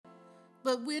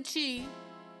but we're cheap,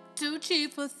 too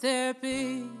cheap for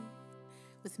therapy.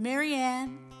 With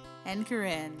Marianne and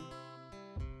Corinne.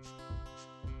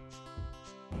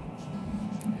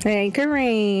 Hey,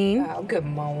 Corinne. Oh, good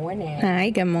morning. Hi,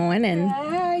 good morning.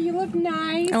 Ah, you look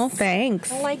nice. Oh,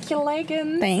 thanks. I like your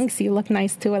leggings. Thanks. You look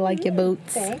nice, too. I like your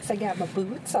boots. Thanks. I got my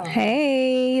boots on.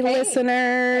 Hey,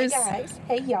 listeners. Hey, guys.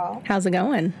 Hey, y'all. How's it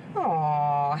going?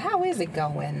 Aw, how is it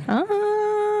going?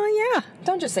 Yeah.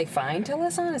 Don't just say fine. Tell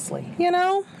us honestly. You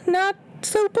know, not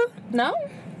super. No?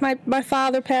 My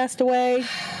father passed away.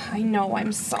 I know.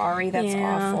 I'm sorry. That's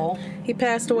awful. He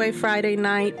passed away Friday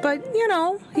night, but, you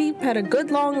know, he had a good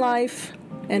long life,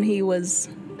 and he was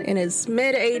in his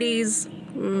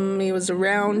mid-80s. He was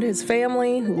around his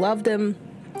family who loved him,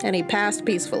 and he passed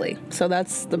peacefully. So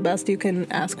that's the best you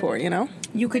can ask for, you know?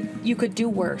 You could do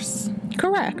worse.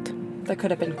 Correct. There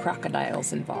could have been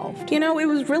crocodiles involved. You know, it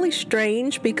was really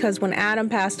strange because when Adam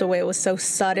passed away, it was so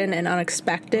sudden and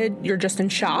unexpected. You're just in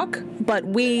shock. But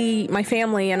my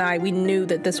family and I, we knew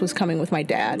that this was coming with my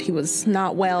dad. He was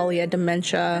not well. He had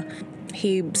dementia.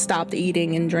 He stopped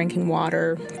eating and drinking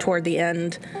water toward the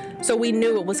end. So we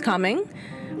knew it was coming.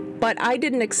 But I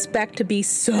didn't expect to be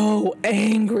so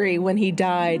angry when he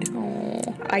died.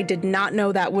 Oh. I did not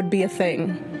know that would be a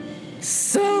thing.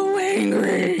 So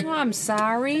angry. Oh, I'm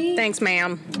sorry. Thanks,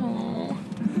 ma'am. Oh.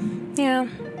 Yeah.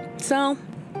 So,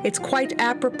 it's quite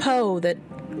apropos that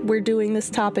we're doing this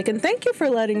topic. And thank you for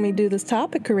letting me do this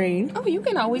topip, Corinne. Oh, you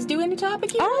can always do any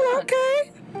topic you want.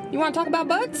 Okay. You want to talk about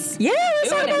butts? Yeah, let's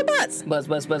talk Doing about it.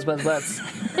 butts.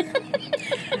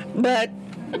 Butts.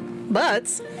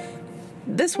 Butts.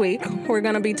 This week, we're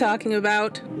going to be talking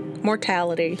about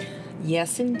mortality.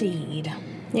 Yes, indeed.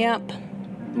 Yep.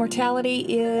 Mortality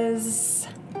is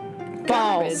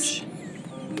Balls. garbage.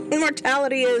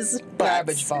 Mortality is butts.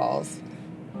 Garbage balls.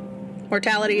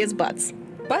 Mortality is butts.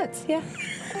 Butts, yeah.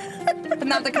 But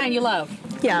not the kind you love.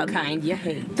 Yeah. The kind you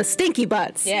hate. The stinky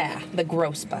butts. Yeah, the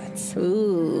gross butts.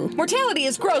 Ooh. Mortality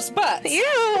is gross butts.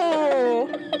 Ew.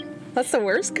 That's the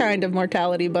worst kind of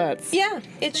mortality butts. Yeah,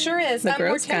 it sure is. The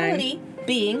gross mortality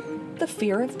being the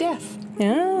fear of death.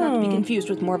 Yeah. Not to be confused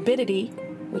with morbidity,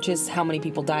 which is how many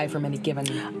people die from any given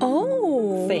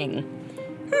thing.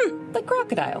 Like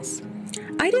crocodiles.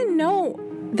 I didn't know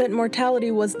that mortality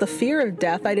was the fear of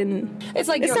death. It's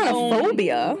like It's your not own a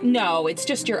phobia. No, it's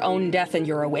just your own death and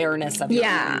your awareness of your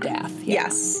own death. Yeah.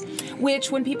 Yes. Which,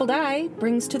 when people die,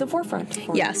 brings to the forefront.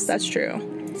 Yes, that's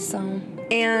true. So,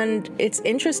 And it's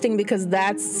interesting because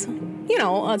that's, you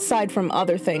know, aside from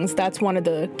other things, that's one of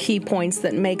the key points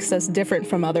that makes us different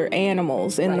from other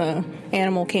animals in the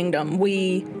animal kingdom.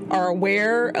 We are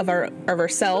aware of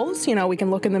ourselves. You know, we can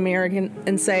look in the mirror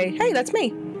and say, hey, that's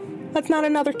me. That's not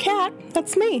another cat.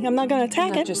 That's me. I'm not going to attack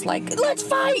not it. just like, let's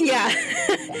fight! Yeah.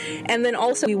 And then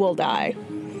also we will die.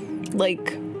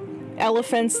 Like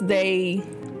elephants, they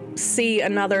see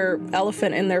another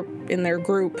elephant in their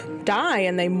group die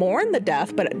and they mourn the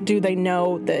death, but do they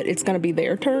know that it's going to be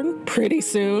their turn pretty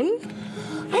soon?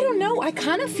 I don't know. I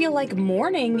kind of feel like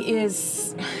mourning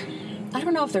is... I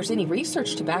don't know if there's any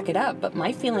research to back it up, but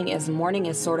my feeling is mourning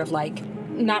is sort of like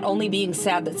not only being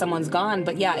sad that someone's gone,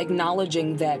 but yeah,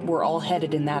 acknowledging that we're all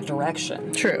headed in that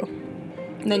direction. True.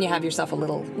 And then you have yourself a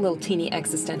little teeny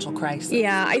existential crisis.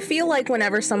 Yeah, I feel like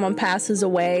whenever someone passes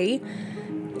away,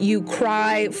 you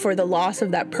cry for the loss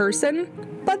of that person,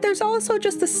 but there's also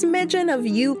just a smidgen of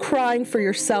you crying for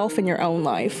yourself in your own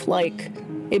life. Like,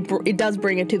 it does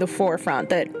bring it to the forefront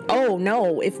that, oh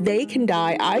no, if they can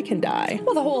die, I can die.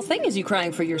 Well, the whole thing is you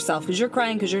crying for yourself because you're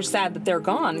crying because you're sad that they're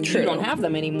gone and True. you don't have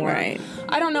them anymore. Right.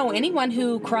 I don't know anyone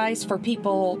who cries for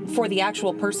the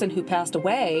actual person who passed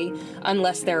away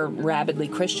unless they're rabidly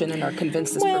Christian and are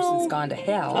convinced this person's gone to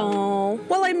hell. Oh,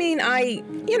 well, I mean,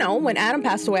 when Adam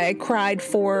passed away, I cried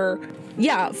for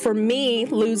me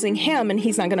losing him and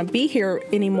he's not going to be here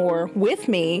anymore with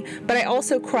me, but I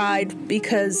also cried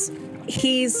because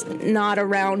he's not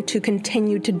around to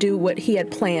continue to do what he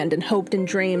had planned and hoped and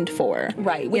dreamed for.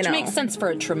 Right, which makes sense for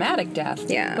a traumatic death.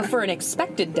 Yeah. But for an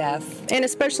expected death... And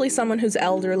especially someone who's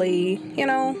elderly, you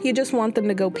know, you just want them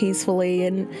to go peacefully.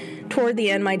 And toward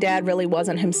the end, my dad really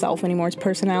wasn't himself anymore. His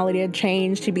personality had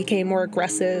changed. He became more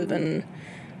aggressive and...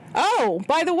 Oh,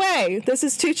 by the way, this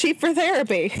is Too Cheap for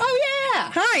Therapy. Oh,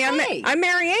 yeah! Hi, I'm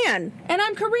Marianne. And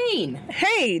I'm Corinne.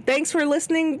 Hey, thanks for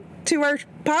listening to our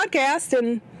podcast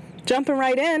and jumping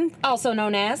right in. Also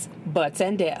known as Butts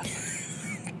and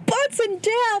Death. Butts and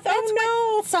Death! That's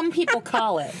what some people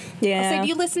call it. Yeah. I'll say, do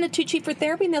you listen to Too Cheap for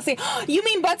Therapy? And they'll say, oh, you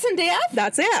mean Butts and Death?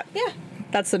 That's it. Yeah.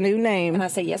 That's the new name. And I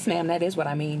say, yes, ma'am, that is what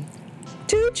I mean.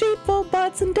 Too cheap for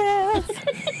butts and death.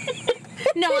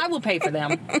 No, I will pay for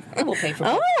them. I will pay for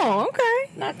them. Oh,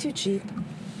 okay. Not too cheap.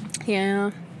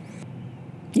 Yeah.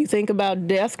 You think about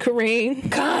death, Corrine?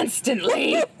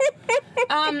 Constantly.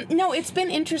 No, it's been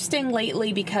interesting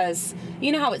lately because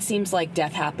you know how it seems like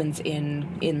death happens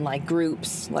in like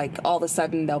groups. Like all of a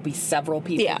sudden there'll be several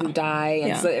people who die,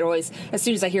 and so it always, as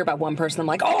soon as I hear about one person, I'm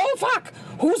like, oh fuck,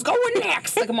 who's going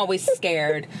next? Like I'm always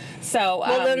scared. So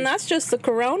Well, then that's just the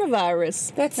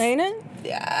coronavirus, ain't it?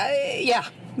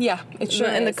 Yeah, it sure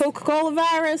And is. the Coca-Cola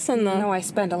virus and the No, I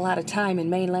spent a lot of time in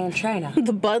mainland China.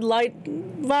 the Bud Light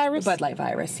virus. Bud Light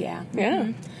virus, yeah.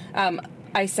 Yeah.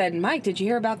 I said, Mike, did you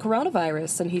hear about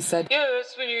coronavirus? And he said, Yeah,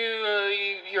 that's when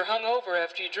you're hungover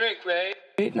after you drink, right?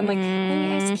 and I'm like,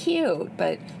 that's cute,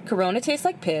 but Corona tastes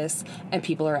like piss, and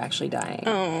people are actually dying.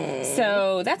 Oh.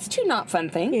 So that's two not fun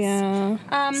things.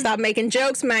 Yeah. Stop making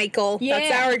jokes, Michael. That's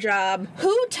Yeah. our job.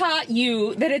 Who taught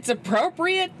you that it's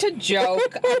appropriate to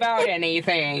joke about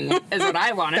anything? Is what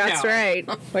I want to know. That's right.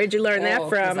 Where'd you learn that 'Cause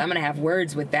from? I'm gonna have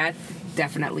words with that.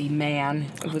 Definitely man.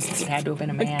 It had to have been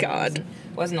a man. God.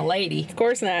 Wasn't a lady. Of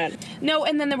course not. No,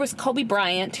 and then there was Kobe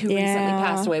Bryant, who recently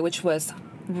passed away, which was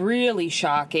really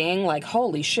shocking. Like,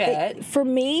 holy shit. For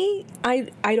me, I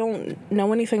don't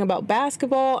know anything about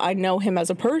basketball. I know him as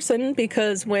a person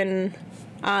because when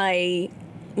I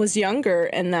was younger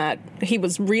and that he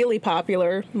was really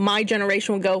popular, my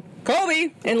generation would go, Kobe!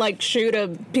 And like shoot a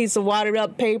piece of watered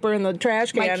up paper in the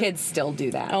trash can. My kids still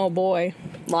do that. Oh boy.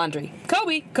 Laundry.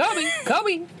 Kobe, Kobe,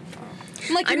 Kobe.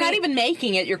 I'm like, you're not even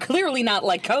making it. You're clearly not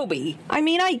like Kobe. I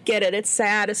mean, I get it. It's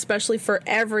sad, especially for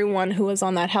everyone who was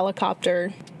on that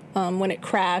helicopter when it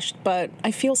crashed. But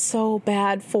I feel so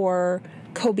bad for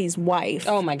Kobe's wife.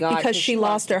 Oh, my God. Because she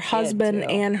lost her a kid, husband too.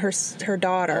 and her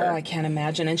daughter. Oh, I can't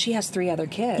imagine. And she has 3 other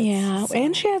kids. Yeah, so-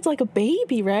 and she has like a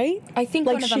baby, right? I think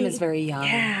like one of them is very young.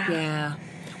 Yeah.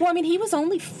 Well, I mean, he was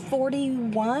only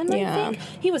 41, Yeah. I think.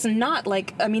 He was not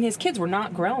like, I mean, his kids were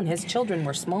not grown. His children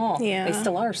were small. Yeah. They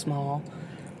still are small.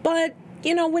 But,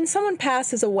 you know, when someone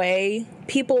passes away,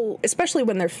 people, especially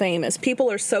when they're famous,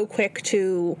 people are so quick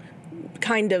to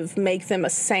kind of make them a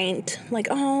saint. Like,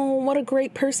 oh, what a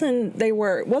great person they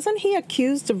were. Wasn't he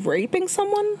accused of raping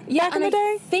someone back in the day?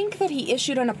 I think that he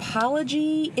issued an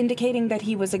apology indicating that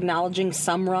he was acknowledging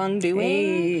some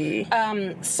wrongdoing.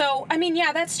 So, I mean,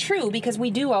 yeah, that's true because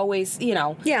we do always, you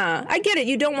know. Yeah, I get it.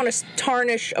 You don't want to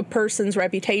tarnish a person's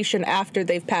reputation after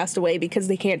they've passed away because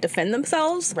they can't defend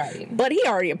themselves. Right. But he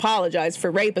already apologized for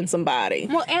raping somebody.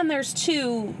 Well, and there's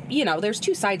two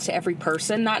sides to every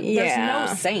person. There's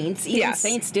no saints. Even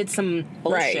saints did some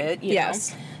bullshit, Right. you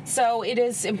Yes. know. So it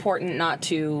is important not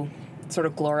to sort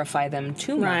of glorify them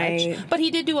too much. Right. But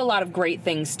he did do a lot of great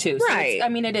things too. So Right. I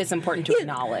mean, it is important to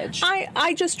acknowledge.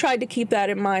 I just tried to keep that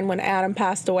in mind when Adam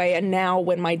passed away, and now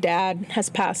when my dad has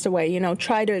passed away, you know,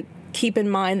 try to keep in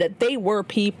mind that they were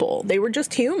people. They were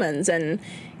just humans, and,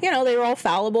 you know, they were all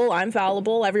fallible. I'm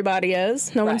fallible. Everybody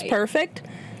is. No one's Right. perfect.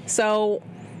 So,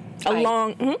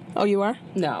 Oh, you are?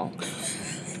 No.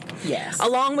 Yes.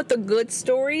 Along with the good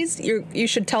stories, you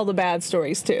should tell the bad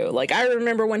stories too. Like, I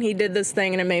remember when he did this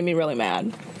thing and it made me really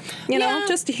mad. You know, Yeah.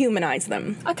 just to humanize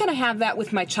them. I kind of have that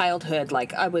with my childhood.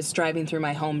 Like, I was driving through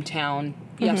my hometown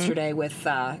yesterday with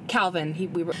Calvin.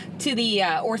 We were to the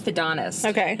orthodontist.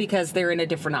 Okay. Because they're in a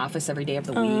different office every day of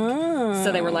the week.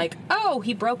 So they were like, oh,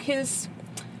 he broke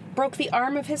the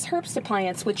arm of his Herbst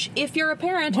appliance, which if you're a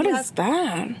parent What who is has...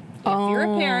 that? If you're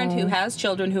a parent who has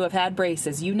children who have had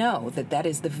braces, you know that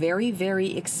is the very,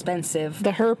 very expensive...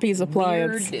 The herpes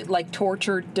appliance. weird, like,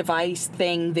 torture device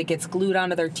thing that gets glued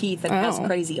onto their teeth and has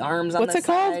crazy arms on What's the it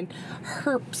called? side.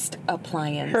 Herbst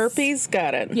appliance. Herpes?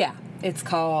 Got it. Yeah, it's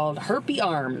called Herpy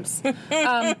Arms.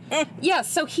 Yeah,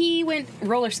 so he went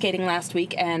roller skating last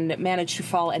week and managed to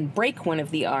fall and break one of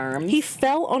the arms. He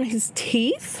fell on his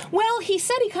teeth? Well, he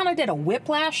said he kind of did a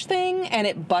whiplash thing and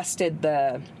it busted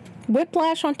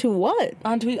Whiplash onto what?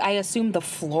 onto, I assume, the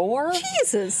floor.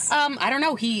 Jesus. I don't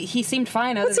know. He seemed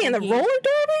fine. Was he in the roller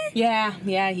derby? Yeah,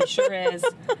 he sure is.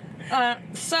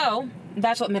 So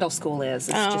that's what middle school is.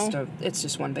 It's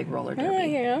just one big roller derby. Oh,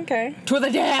 yeah, okay. To the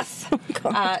death.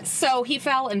 So he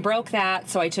fell and broke that.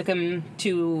 So I took him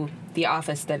to the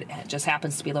office that just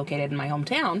happens to be located in my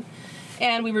hometown.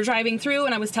 And we were driving through,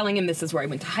 and I was telling him this is where I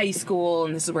went to high school,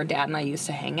 and this is where Dad and I used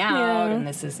to hang out, and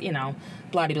this is, you know,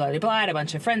 blah-de-blah-de-blah, I had a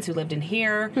bunch of friends who lived in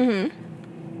here.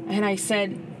 Mm-hmm. And I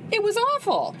said, it was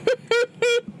awful.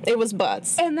 It was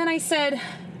butts. And then I said,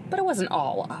 but it wasn't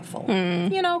all awful.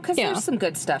 You know, because Yeah. there's some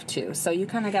good stuff too. So you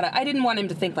kind of gotta. I didn't want him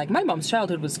to think like my mom's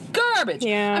childhood was garbage.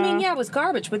 Yeah. I mean, yeah, it was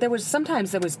garbage, but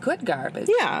sometimes there was good garbage.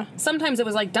 Yeah. Sometimes it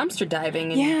was like dumpster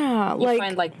diving. And Yeah, you like-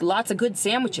 find like lots of good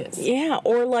sandwiches. Yeah,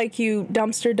 or like you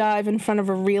dumpster dive in front of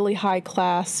a really high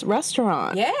class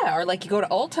restaurant. Yeah, or like you go to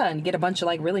Ulta and get a bunch of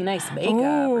like really nice makeup.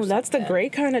 Oh, or that's the something.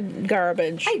 great kind of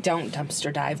garbage. I don't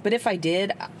dumpster dive, but if I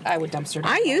did, I would dumpster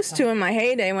dive. I used to in my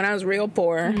heyday when I was real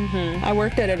poor. I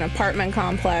worked at an apartment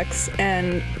complex,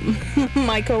 and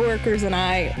my coworkers and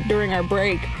I, during our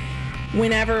break,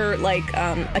 whenever like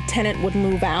a tenant would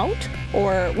move out,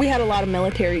 or we had a lot of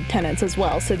military tenants as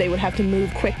well, so they would have to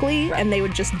move quickly, and they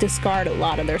would just discard a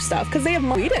lot of their stuff because they have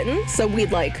money. We didn't, so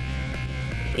we'd like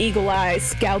eagle eye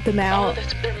scout them out,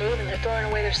 They're moving. They're throwing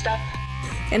away their stuff.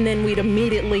 and then we'd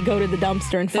immediately go to the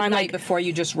dumpster and the find night like before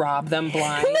you just rob them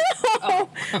blind.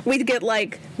 we'd get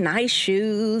like nice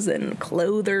shoes and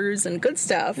clothers and good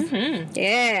stuff.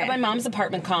 Yeah. My mom's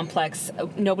apartment complex,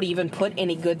 nobody even put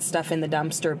any good stuff in the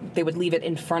dumpster. They would leave it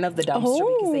in front of the dumpster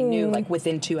because they knew like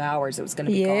within 2 hours it was going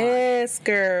to be gone. Yes,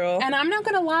 girl. And I'm not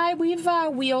going to lie, we've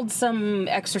wheeled some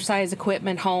exercise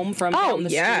equipment home from down the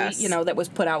yes. street, you know, that was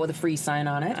put out with a free sign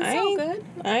on it. It's all good.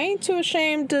 I ain't too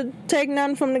ashamed to take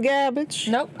none from the garbage.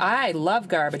 Nope, I love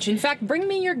garbage. In fact, bring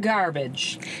me your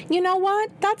garbage. You know what?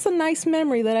 That's a nice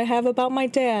memory that I have about my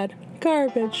dad.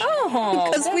 Garbage. Oh,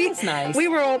 Because that's nice. we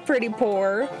were all pretty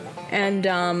poor, and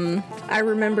I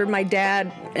remember my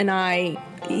dad and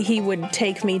he would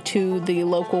take me to the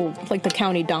local, like the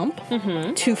county dump,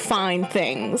 to find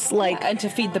things like. And to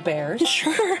feed the bears.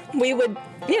 Sure, we would,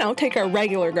 take our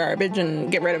regular garbage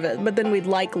and get rid of it, but then we'd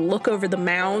like look over the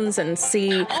mounds and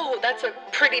see. Oh, that's a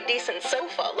pretty decent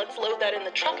sofa. Let's load that in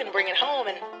the truck and bring it home.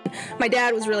 And My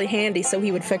dad was really handy, so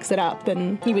he would fix it up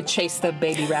and. He would chase the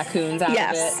baby raccoons out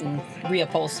Yes. of it and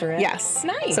reupholster it. Yes.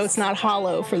 Nice. So it's not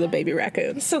hollow for the baby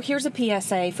raccoons. So here's a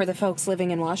PSA for the folks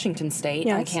living in Washington State.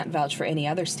 I Yes. can't vouch for any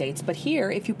other states, but here,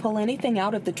 if you pull anything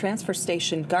out of the transfer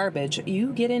station garbage,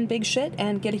 you get in big shit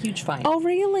and get a huge fine. Oh,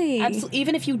 really? Absolutely.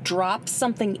 Even if you drop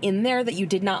something in there that you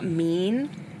did not mean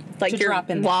Like to your drop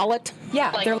in there. wallet?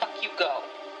 Yeah, like, they're fuck you, go.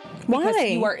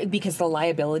 Why? because the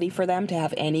liability for them to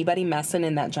have anybody messing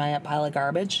in that giant pile of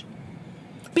garbage.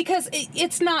 Because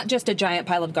it's not just a giant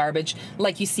pile of garbage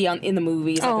like you see in the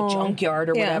movies, like a junkyard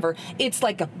or yeah. whatever. It's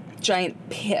like a giant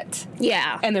pit.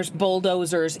 Yeah. And there's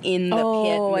bulldozers in the pit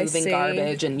I moving see.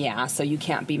 garbage, and so you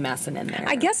can't be messing in there.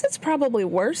 I guess it's probably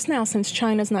worse now since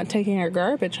China's not taking our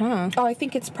garbage, huh? Oh, I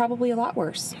think it's probably a lot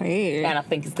worse. Hey. And I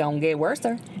think it's gonna get worse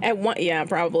there.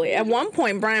 Probably. At one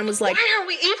point, Brian was like, Why are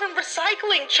we even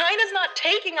recycling? China's not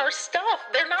taking our stuff.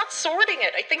 They're not sorting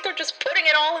it. I think they're just putting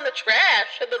it all in the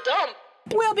trash at the dump.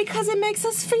 Well, because it makes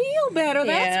us feel better.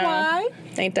 That's Yeah. why.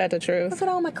 ain't that the truth? Look at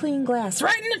all my clean glass.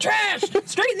 Right in the trash.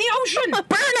 Straight in the ocean.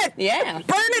 Burn it! Yeah. Burn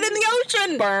it in the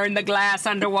ocean! Burn the glass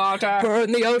underwater.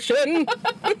 Burn the ocean!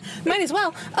 Might as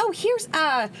well. Oh, here's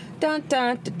dun dun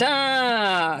dun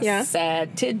dun. Yeah?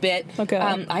 Sad tidbit. Okay.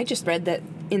 I just read that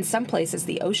in some places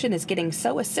the ocean is getting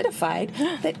so acidified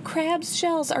that crabs'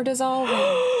 shells are dissolving.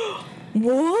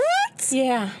 What?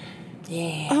 Yeah.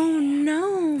 Yeah. Oh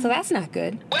no. So that's not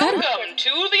good. Welcome to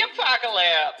the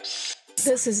apocalypse.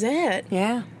 This is it.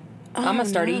 Yeah. I'm gonna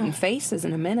start eating faces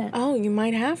in a minute. Oh, you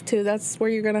might have to. That's where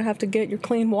you're gonna have to get your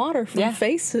clean water from Yeah.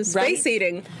 faces. Right. Face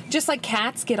eating. Just like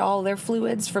cats get all their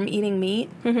fluids from eating meat.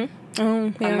 Oh, yeah.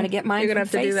 I'm gonna get mine. You're gonna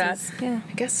from have to do that. faces. Yeah.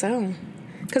 I guess so.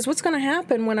 Because what's gonna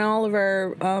happen when all of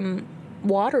our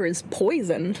water is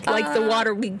poisoned? Like the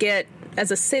water we get as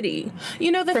a city.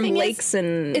 You know, the From thing lakes is,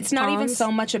 and it's not even ponds?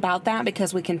 so much about that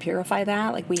because we can purify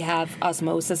that. Like we have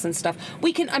osmosis and stuff.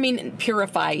 We can,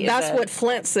 purify. That's what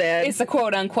Flint said. It's a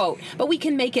quote unquote, but we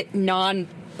can make it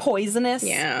non-poisonous.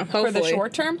 Yeah, for the hopefully.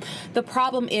 short term. The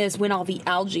problem is when all the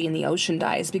algae in the ocean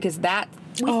dies because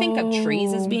we think of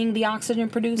trees as being the oxygen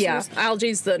producers. Yeah,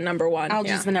 algae's the number one.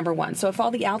 Algae's Yeah. the number one. So if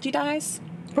all the algae dies,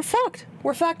 We're fucked.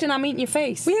 we're fucked, and I'm eating your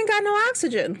face We ain't got no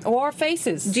oxygen. or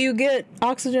faces. Do you get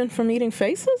oxygen from eating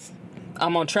faces?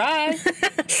 I'm gonna try.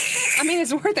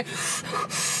 It's worth it.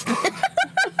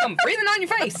 I'm breathing on your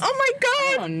face. Oh my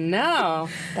god! Oh no,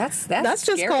 that's That's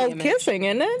just scary called image. kissing,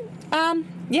 isn't it?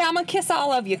 Yeah, I'm gonna kiss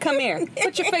all of you. Come here.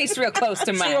 Put your face real close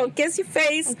to She will mine. kiss your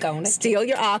face, gonna steal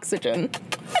your oxygen.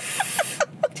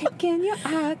 Taking your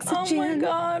oxygen. Oh my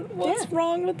god, what's Yeah.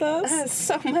 wrong with us?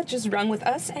 So much is wrong with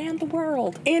us and the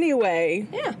world. Anyway,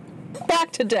 Yeah.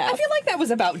 back to death. I feel like that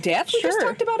was about death. We just Sure.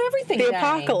 talked about everything. The dying.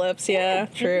 apocalypse, yeah,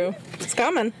 true. It's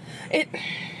coming.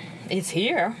 It's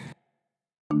here.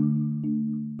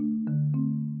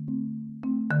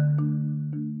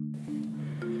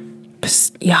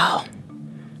 Psst, y'all.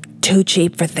 Too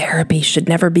cheap for therapy should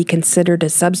never be considered a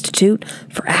substitute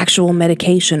for actual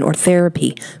medication or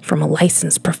therapy from a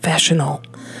licensed professional.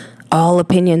 All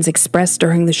opinions expressed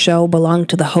during the show belong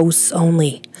to the hosts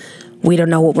only. We don't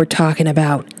know what we're talking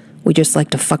about. We just like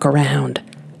to fuck around,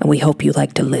 and we hope you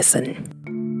like to listen.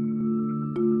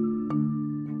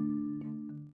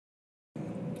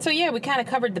 So yeah, we kind of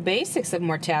covered the basics of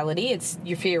mortality. It's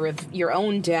your fear of your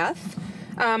own death.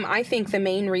 I think the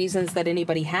main reasons that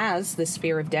anybody has this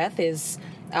fear of death is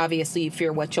obviously you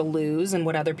fear what you'll lose and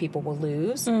what other people will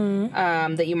lose.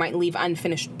 That you might leave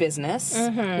unfinished business,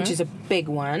 which is a big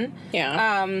one.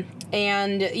 Yeah.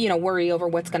 And, you know, worry over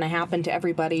what's going to happen to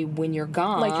everybody when you're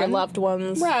gone. Like your loved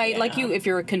ones. Right. Yeah. Like if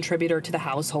you're a contributor to the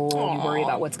household, you worry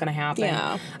about what's going to happen.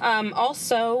 Yeah.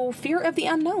 Also, fear of the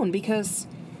unknown because...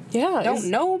 Yeah. Don't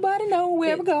nobody know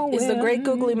where we're going. Is the great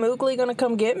Googly Moogly going to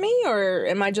come get me, or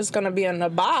am I just going to be in a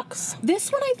box? This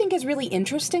one I think is really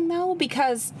interesting, though,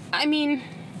 because, I mean,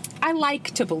 I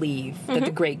like to believe that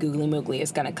the great Googly Moogly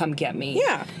is going to come get me.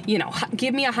 Yeah. You know,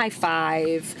 give me a high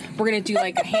five. We're going to do,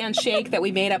 like, a handshake that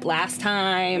we made up last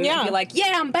time. Yeah. And be like,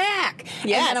 yeah, I'm back.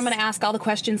 Yes. And then I'm going to ask all the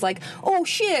questions like, oh,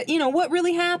 shit, you know, what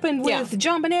really happened with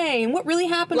John Bonet? And what really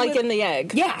happened Like with... in the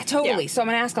egg. Yeah, totally. Yeah. So I'm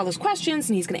going to ask all those questions,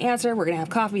 and he's going to answer. We're going to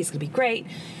have coffee. It's going to be great.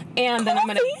 And then I'm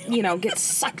going to, you know, get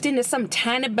sucked into some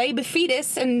tiny baby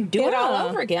fetus and do it all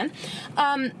over again.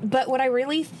 But what I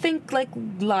really think, like,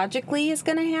 logically is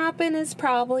going to happen is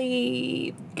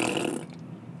probably nothing.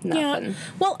 Yeah.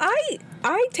 Well,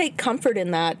 I take comfort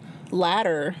in that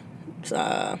latter.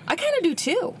 I kind of do,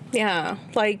 too. Yeah.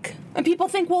 Like... And people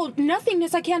think, well,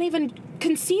 nothingness, I can't even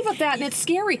conceive of that, and it's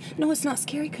scary. No, it's not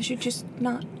scary because you're just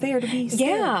not there to be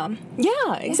scared.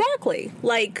 Yeah, exactly.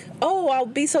 Like, oh, I'll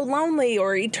be so lonely,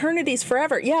 or eternity's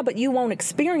forever. Yeah, but you won't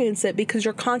experience it because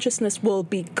your consciousness will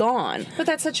be gone. But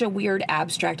that's such a weird,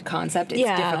 abstract concept. It's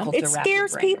difficult to it wrap your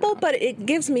scares brain people, around. but it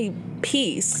gives me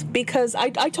peace because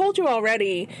I told you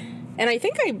already, and I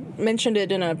think I mentioned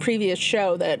it in a previous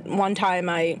show that one time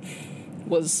I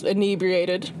was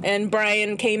inebriated and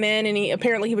Brian came in and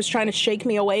he was trying to shake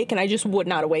me awake and I just would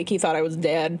not awake. He thought I was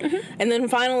dead. And then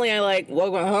finally I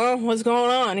what's going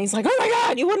on? He's like, oh my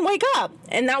God, you wouldn't wake up.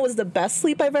 And that was the best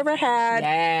sleep I've ever had.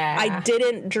 Yeah. I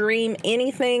didn't dream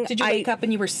anything. Did you wake up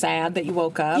and you were sad that you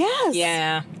woke up? Yes.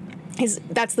 Yeah.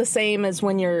 That's the same as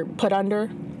when you're put under.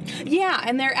 Yeah,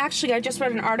 and I just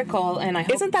read an article, and I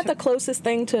hope... Isn't that the closest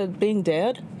thing to being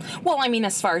dead? Well, I mean,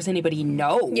 as far as anybody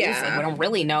knows. Yeah. Like, we don't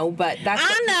really know, but that's...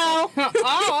 I know!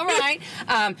 Oh, all right.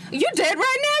 You're dead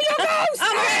right now, you're ghost!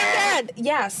 I'm dead!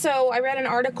 Yeah, so I read an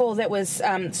article that was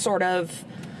sort of...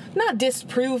 not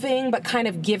disproving, but kind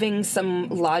of giving some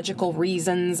logical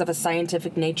reasons of a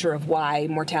scientific nature of why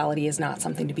mortality is not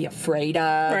something to be afraid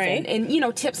of. Right. And you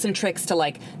know, tips and tricks to,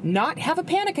 like, not have a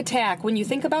panic attack when you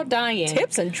think about dying.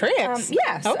 Tips and tricks?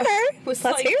 Yes. Okay.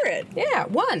 Let's hear it. Yeah.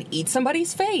 1, eat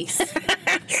somebody's face.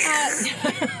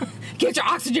 Get your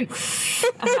oxygen.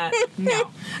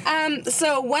 No.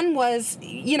 So one was,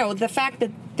 you know, the fact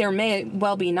that there may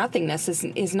well be nothingness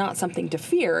is not something to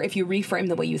fear if you reframe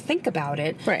the way you think about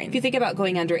it. Right. If you think about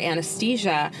going under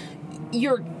anesthesia,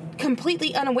 you're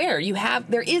completely unaware.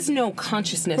 There is no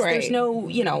consciousness. Right. There's no,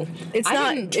 you know,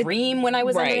 I didn't dream when I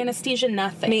was under anesthesia,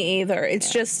 nothing. Me either.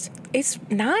 It's just, it's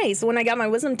nice. When I got my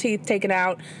wisdom teeth taken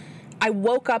out, I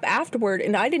woke up afterward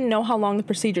and I didn't know how long the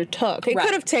procedure took. It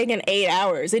could have taken 8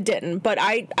 hours. It didn't. But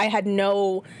I had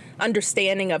no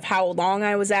understanding of how long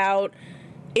I was out.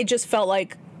 It just felt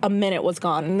like a minute was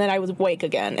gone and then I was awake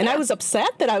again. And I was upset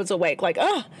that I was awake. Like,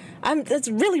 that's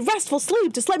really restful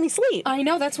sleep. Just let me sleep. I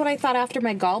know. That's what I thought after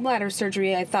my gallbladder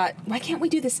surgery. I thought, why can't we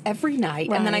do this every night?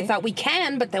 Right. And then I thought we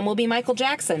can, but then we'll be Michael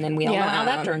Jackson, and we all know how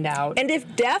that turned out. And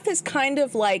if death is kind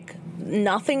of like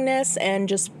nothingness and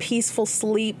just peaceful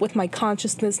sleep with my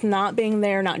consciousness not being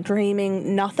there, not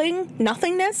dreaming,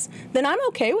 nothingness, then I'm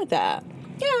okay with that.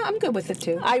 Yeah, I'm good with it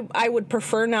too. I would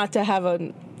prefer not to have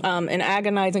an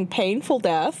agonizing, painful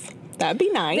death. That'd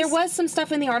be nice. There was some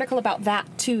stuff in the article about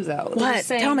that too, though. They were What?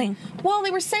 saying, Tell me. Well,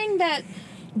 they were saying that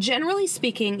generally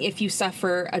speaking, if you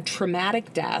suffer a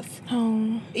traumatic death,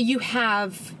 you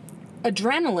have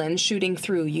adrenaline shooting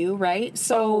through you, right?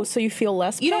 so you feel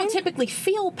less pain? You don't typically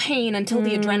feel pain until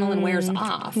the adrenaline wears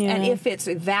off. yeah. And if it's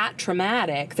that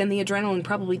traumatic, then the adrenaline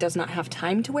probably does not have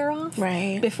time to wear off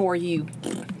before you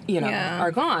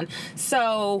are gone.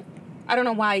 So I don't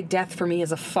know why death for me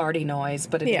is a farty noise,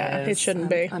 but it is. Yeah, it shouldn't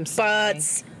be. I'm sorry. But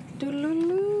is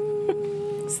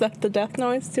that the death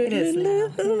noise? It is now.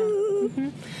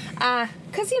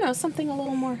 Because, something a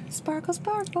little more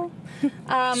sparkle.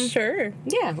 Sure.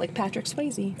 Yeah, like Patrick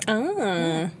Swayze.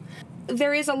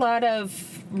 there is a lot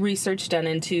of research done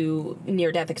into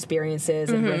near-death experiences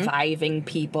and reviving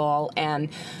people, and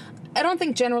I don't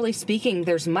think, generally speaking,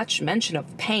 there's much mention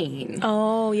of pain.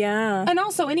 Oh, yeah. And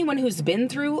also, anyone who's been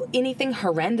through anything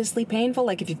horrendously painful,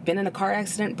 like if you've been in a car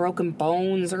accident, broken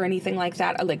bones, or anything like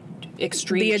that, like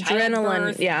extreme The adrenaline,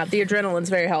 childbirth. yeah, the adrenaline's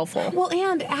very helpful. Well,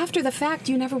 and after the fact,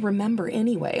 you never remember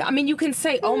anyway. I mean, you can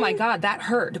say, oh my God, that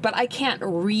hurt, but I can't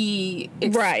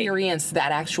re-experience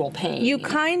that actual pain. You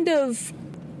kind of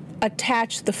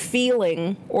attach the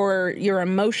feeling or your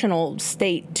emotional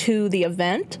state to the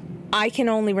event. I can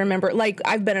only remember, like,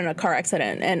 I've been in a car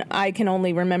accident, and I can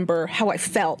only remember how I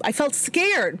felt. I felt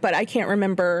scared, but I can't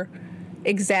remember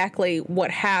exactly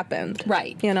what happened.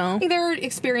 Right. You know? There are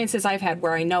experiences I've had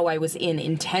where I know I was in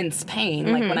intense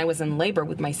pain, like when I was in labor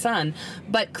with my son,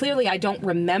 but clearly I don't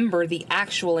remember the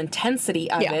actual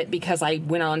intensity of it because I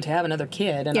went on to have another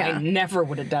kid, and I never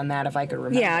would have done that if I could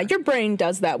remember. Yeah, your brain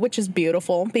does that, which is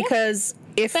beautiful, because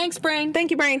if... Thanks, brain.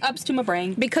 Thank you, brain. Ups to my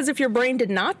brain. Because if your brain did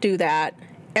not do that,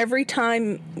 every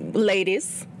time,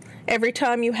 ladies, every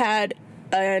time you had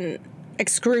an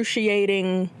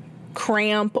excruciating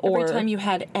cramp, or Every time you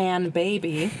had an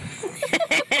baby.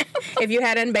 if you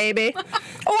had an baby,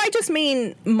 I just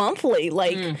mean monthly,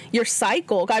 like your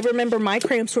cycle. I remember my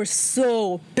cramps were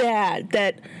so bad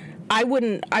that I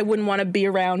wouldn't want to be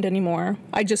around anymore.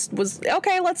 I just was,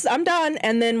 okay, I'm done.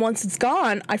 And then once it's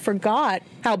gone, I forgot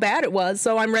how bad it was,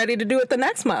 so I'm ready to do it the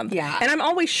next month. Yeah. And I'm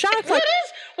always shocked, like,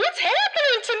 What's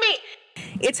happening to me?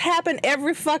 it's happened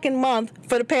every fucking month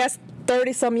for the past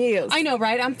 30-some years. I know,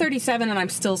 right? I'm 37 and I'm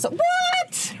still so...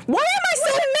 What? Why am I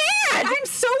so mad? I'm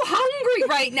so hungry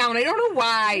right now, and I don't know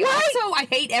why. Why? Also, I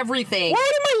hate everything.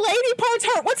 Why do my lady parts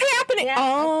hurt? What's happening? Yeah.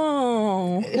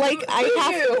 Oh, like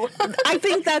I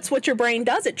think that's what your brain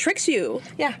does. It tricks you.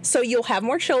 Yeah. So you'll have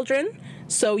more children.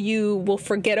 So you will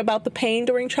forget about the pain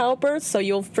during childbirth. So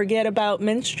you'll forget about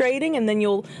menstruating, and then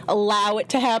you'll allow it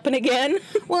to happen again.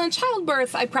 Well, in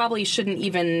childbirth, I probably shouldn't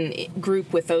even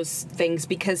group with those things,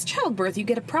 because childbirth, you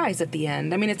get a prize at the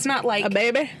end. I mean, it's not like... A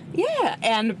baby? Yeah,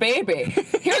 and baby.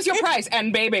 Here's your prize,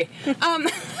 and baby.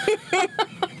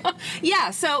 Yeah,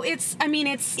 so it's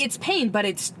pain, but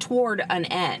it's toward an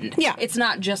end. Yeah. It's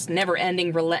not just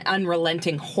never-ending,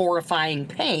 unrelenting, horrifying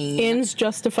pain. Ends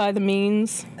justify the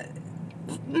means.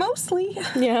 Mostly.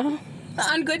 Yeah.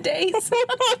 On good days.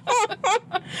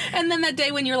 And then that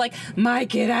day when you're like, my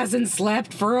kid hasn't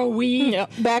slept for a week.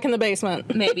 Yep. Back in the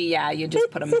basement. Maybe, yeah, you just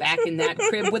put them back in that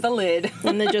crib with a lid.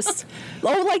 And they just,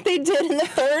 like they did in the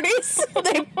 30s.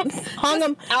 They hung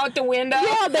them Out the window.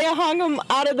 Yeah, they hung them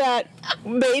out of that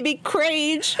baby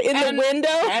cage in the window.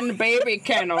 And baby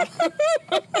kennel.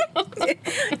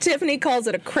 Tiffany calls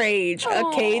it a crage, a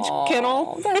cage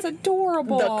kennel. That's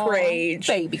adorable. The crage.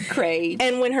 Baby crage.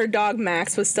 And when her dog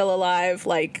Max was still alive,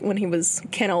 like when he was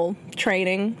kennel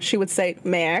training, she would say,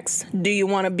 Max, do you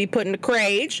want to be put in a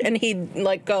crage? And he'd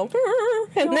like go,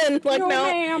 and then like, no.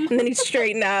 Ma'am. And then he'd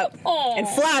straighten up and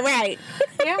fly right.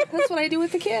 Yeah, that's what I do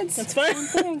with the kids. That's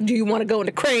fine. Do you want to go in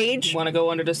a crage? Want to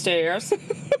go under the stairs?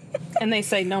 And they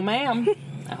say, no, ma'am.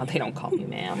 Oh, they don't call me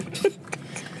ma'am.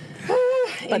 But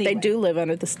Anyway. they do live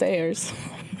under the stairs.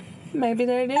 Maybe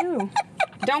they do.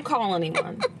 Don't call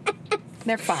anyone.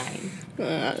 They're fine.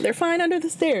 They're fine under the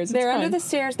stairs. It's They're under fine. the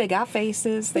stairs. They got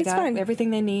faces. They It's got fine. everything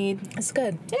they need. It's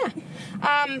good.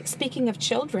 Yeah. Speaking of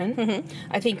children,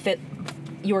 I think that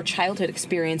your childhood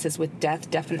experiences with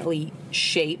death definitely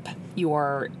shape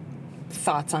your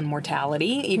thoughts on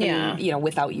mortality, even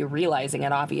without you realizing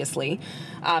it, obviously,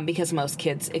 because most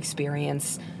kids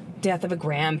experience death of a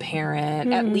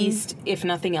grandparent, at least, if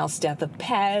nothing else, death of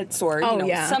pets, or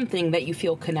something that you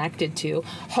feel connected to.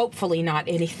 Hopefully not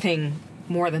anything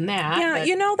more than that.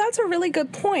 Yeah, but- that's a really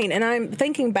good point. And I'm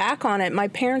thinking back on it, my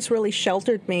parents really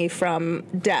sheltered me from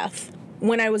death.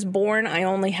 When I was born, I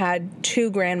only had 2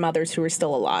 grandmothers who were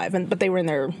still alive, but they were in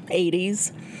their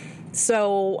 80s.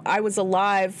 So I was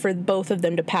alive for both of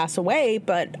them to pass away,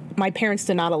 but my parents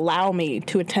did not allow me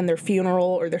to attend their funeral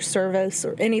or their service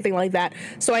or anything like that.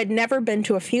 So I'd never been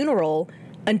to a funeral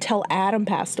until Adam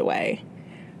passed away.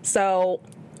 So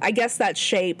I guess that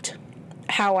shaped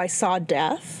how I saw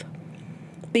death.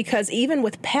 Because even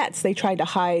with pets, they tried to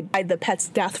hide the pet's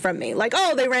death from me. Like,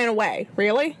 oh, they ran away.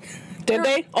 Really? Did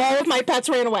they? All of my pets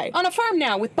ran away. On a farm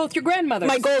now with both your grandmothers.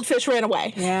 My goldfish ran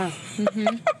away. Yeah.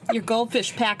 Mm-hmm. Your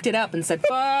goldfish packed it up and said,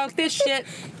 fuck this shit.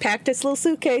 Packed its little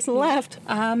suitcase and left.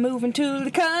 I'm moving to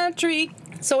the country.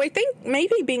 So I think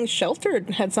maybe being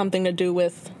sheltered had something to do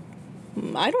with,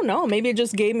 I don't know, maybe it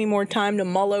just gave me more time to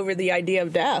mull over the idea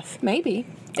of death. Maybe.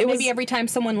 Maybe every time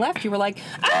someone left, you were like,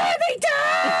 they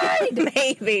died!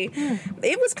 Maybe.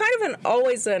 It was kind of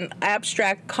always an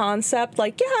abstract concept.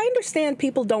 Like, yeah, I understand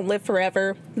people don't live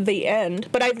forever, the end.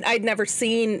 But I'd never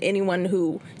seen anyone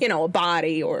who, a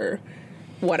body or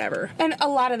whatever. And a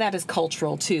lot of that is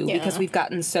cultural, too, because we've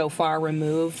gotten so far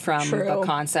removed from the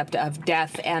concept of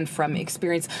death and from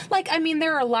experience. Like, I mean,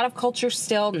 there are a lot of cultures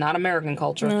still, not American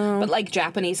culture, but like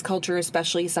Japanese culture,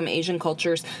 especially some Asian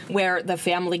cultures, where the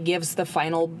family gives the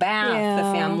final bath,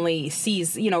 the family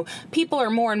sees, people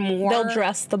are more and more... They'll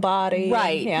dress the body.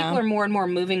 Right. Yeah. People are more and more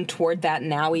moving toward that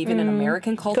now, even in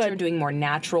American culture, doing more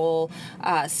natural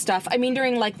stuff. I mean,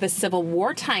 during, like, the Civil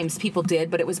War times, people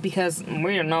did, but it was because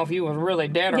we didn't know if you were really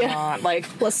dead or not. Like,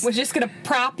 we're just going to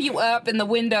prop you up in the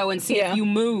window and see if you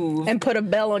move. And put a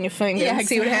bell on your finger and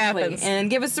see what happens. And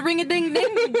give us a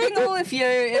ring-a-ding-ding-dingle if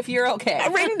you're okay.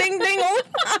 A ring-ding-dingle.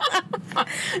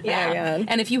 Yeah.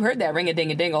 And if you heard that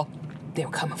ring-a-ding-a-dingle, they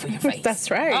were coming for your face.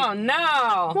 That's right. Oh,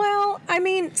 no. Well, I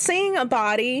mean, seeing a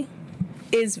body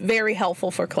is very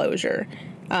helpful for closure.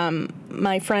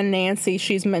 My friend Nancy,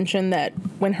 she's mentioned that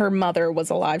when her mother was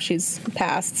alive, she's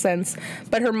passed since,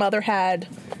 but her mother had...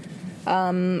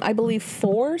 I believe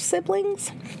 4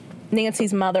 siblings.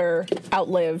 Nancy's mother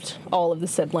outlived all of the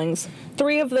siblings.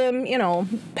 3 of them,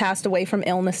 passed away from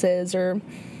illnesses or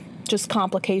just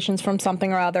complications from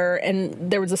something or other.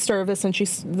 And there was a service and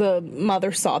the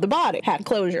mother saw the body, had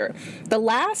closure. The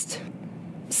last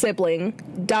sibling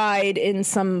died in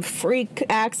some freak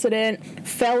accident,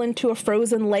 fell into a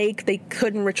frozen lake. They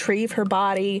couldn't retrieve her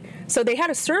body. So they had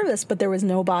a service, but there was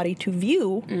no body to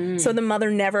view. So the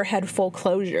mother never had full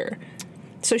closure.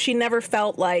 So she never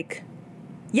felt like,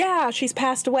 she's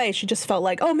passed away. She just felt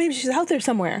like, oh, maybe she's out there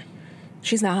somewhere.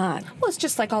 She's not. Well, it's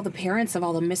just like all the parents of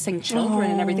all the missing children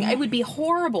and everything. It would be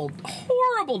horrible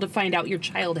to find out your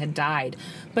child had died.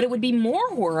 But it would be more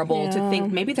horrible to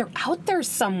think maybe they're out there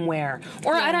somewhere.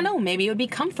 Or, I don't know, maybe it would be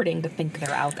comforting to think they're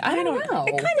out there. I don't know.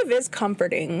 It kind of is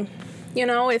comforting.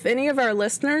 If any of our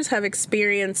listeners have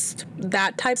experienced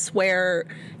that types where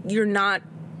you're not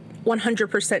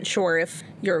 100% sure if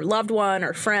your loved one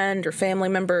or friend or family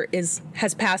member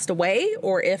has passed away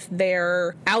or if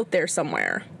they're out there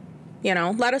somewhere.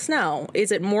 Let us know.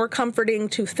 Is it more comforting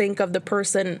to think of the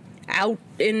person out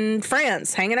in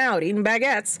France, hanging out, eating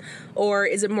baguettes? Or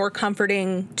is it more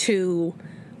comforting to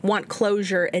want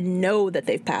closure and know that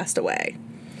they've passed away?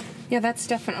 Yeah, that's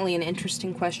definitely an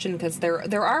interesting question because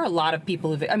there are a lot of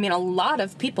people a lot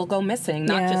of people go missing,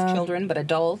 not just children, but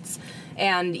adults.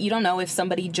 And you don't know if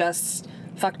somebody just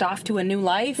fucked off to a new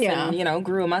life and,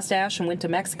 grew a mustache and went to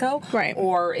Mexico. Right.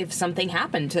 Or if something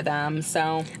happened to them,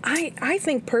 so... I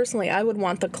think, personally, I would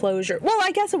want the closure. Well,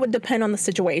 I guess it would depend on the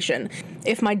situation.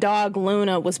 If my dog,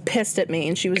 Luna, was pissed at me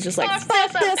and she was just like,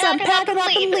 fuck this, I'm packing up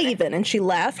and leaving. And she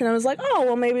left, and I was like, oh,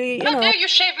 well, maybe, How dare you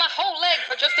shave my whole leg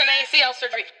for just an ACL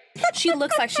surgery? She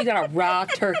looks like she got a raw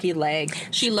turkey leg.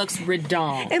 She looks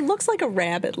redonk. It looks like a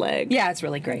rabbit leg. Yeah, it's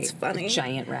really great. It's funny.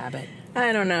 Giant rabbit.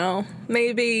 I don't know.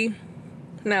 Maybe...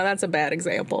 No, that's a bad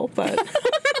example, but...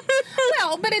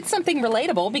 Well, but it's something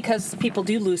relatable because people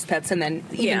do lose pets and then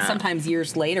even sometimes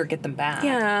years later get them back.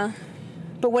 Yeah.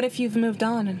 But what if you've moved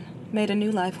on and made a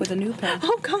new life with a new pet?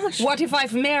 Oh, gosh. What if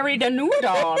I've married a new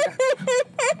dog?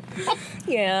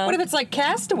 Yeah. What if it's like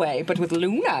Castaway, but with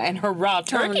Luna and her raw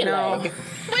turkey leg?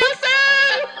 Wilson!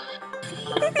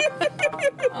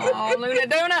 Oh, Luna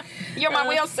Duna, you're my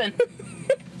Wilson.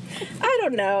 I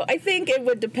don't know. I think it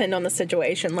would depend on the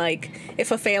situation. Like,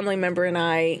 if a family member and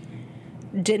I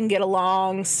didn't get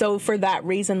along, so for that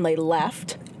reason they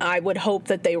left, I would hope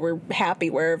that they were happy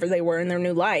wherever they were in their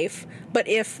new life. But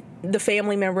if the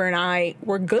family member and I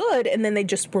were good and then they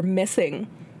just were missing,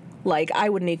 like, I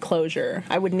would need closure.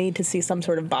 I would need to see some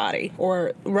sort of body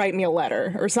or write me a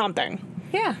letter or something.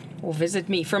 Yeah. Or visit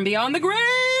me from beyond the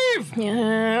grave.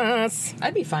 Yes.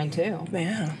 I'd be fine, too.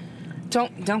 Yeah.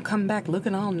 Don't come back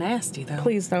looking all nasty, though.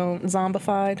 Please don't.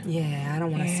 Zombified. Yeah, I don't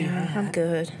want to see that. I'm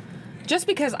good. Just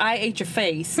because I ate your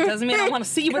face doesn't mean I want to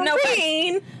see you with no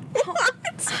face. What?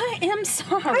 I am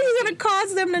sorry. How are you going to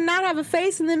cause them to not have a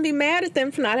face and then be mad at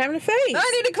them for not having a face?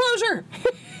 I need a closure.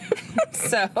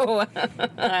 So,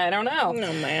 I don't know.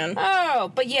 No, man.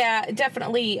 Oh, but yeah,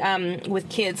 definitely with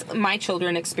kids, my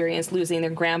children experienced losing their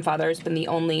grandfather. Has been the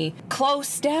only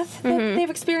close death that they've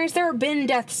experienced. There have been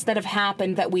deaths that have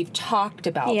happened that we've talked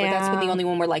about, but that's been the only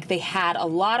one where, like, they had a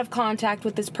lot of contact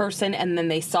with this person, and then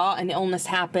they saw an illness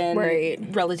happen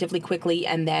relatively quickly,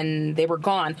 and then they were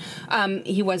gone.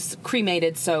 He was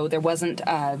cremated, so there wasn't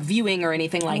viewing or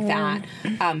anything like that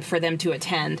for them to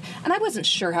attend. And I wasn't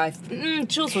sure how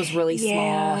Jules was really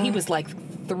small. He was like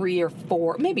 3 or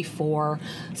 4, maybe 4.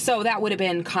 So that would have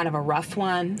been kind of a rough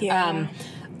one. Yeah.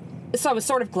 So I was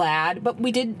sort of glad, but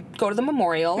we did go to the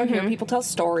memorial and hear people tell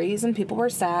stories, and people were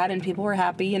sad and people were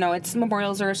happy. You know,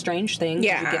 memorials are a strange thing.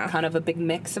 Yeah. You get kind of a big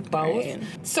mix of both. Right.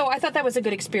 So I thought that was a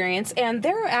good experience. And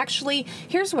there are actually,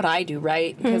 here's what I do,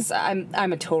 right? Because I'm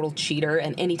a total cheater,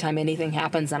 and anytime anything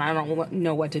happens and I don't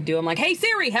know what to do, I'm like, hey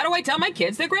Siri, how do I tell my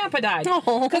kids their grandpa died?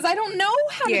 Because I don't know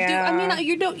how to do. I mean,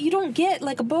 you don't get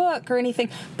like a book or anything,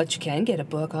 but you can get a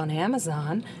book on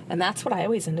Amazon, and that's what I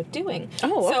always end up doing.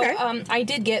 Oh, okay. So I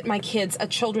did get my kids a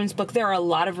children's book. There are a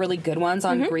lot of really good ones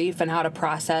on grief and how to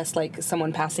process like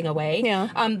someone passing away.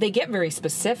 Yeah. They get very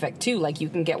specific too. Like you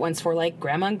can get ones for like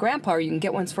grandma and grandpa, or you can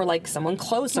get ones for like someone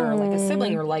closer, or like a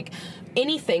sibling, or like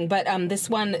anything. But this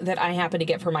one that I happen to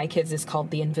get for my kids is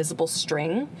called The Invisible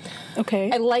String.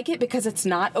 Okay. I like it because it's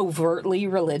not overtly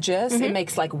religious. It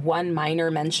makes like one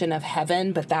minor mention of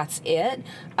heaven, but that's it.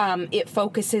 It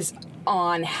focuses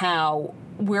on how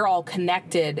we're all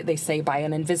connected, they say, by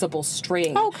an invisible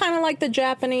string. Oh, kind of like the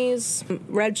Japanese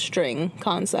red string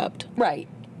concept. Right.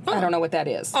 I don't know what that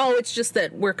is. Oh, it's just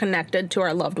that we're connected to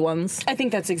our loved ones. I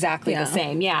think that's exactly the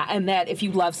same, yeah. And that if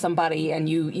you love somebody and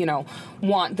you know,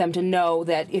 want them to know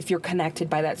that if you're connected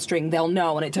by that string, they'll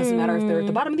know. And it doesn't matter if they're at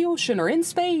the bottom of the ocean or in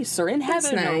space or in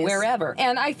heaven or wherever.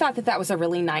 And I thought that was a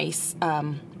really nice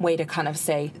way to kind of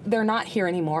say, they're not here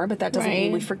anymore, but that doesn't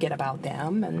mean we forget about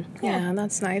them. And yeah,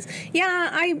 that's nice. Yeah,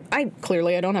 I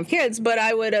clearly I don't have kids, but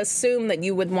I would assume that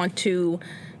you would want to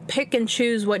pick and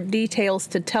choose what details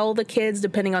to tell the kids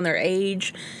depending on their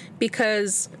age,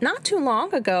 because not too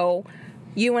long ago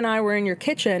you and I were in your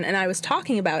kitchen and I was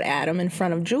talking about Adam in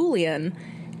front of Julian,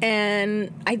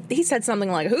 and he said something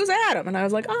like, who's Adam? And I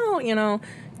was like, oh, you know,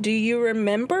 do you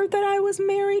remember that I was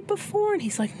married before? And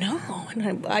he's like, no.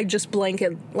 And I just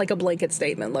blanket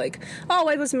statement, like, oh,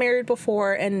 I was married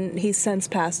before and he's since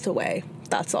passed away.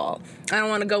 That's all. I don't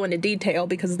want to go into detail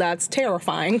because that's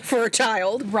terrifying for a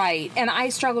child. Right. And I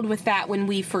struggled with that when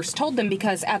we first told them,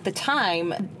 because at the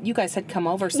time, you guys had come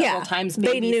over several times.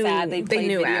 They knew sad. They played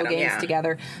video Adam, games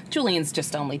together. Julian's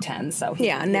just only 10, so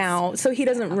so he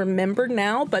doesn't remember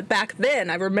now, but back then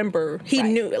I remember he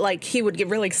knew, like, he would get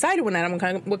really excited when Adam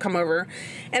would come over.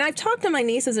 And I've talked to my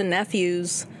nieces and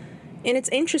nephews, and it's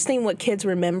interesting what kids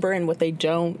remember and what they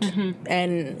don't,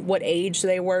 and what age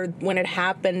they were when it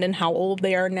happened and how old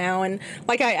they are now. And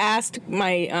like I asked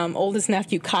my oldest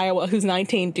nephew, Kiowa, who's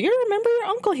 19, do you remember your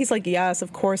uncle? He's like, yes,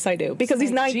 of course I do. Because he's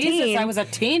 19. Jesus, I was a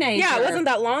teenager. Yeah, it wasn't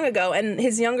that long ago. And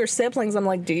his younger siblings, I'm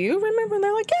like, do you remember? And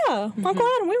they're like, yeah, Uncle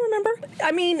Adam, we remember.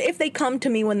 I mean, if they come to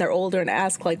me when they're older and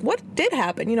ask, like, what did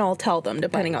happen? You know, I'll tell them,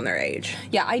 depending on their age.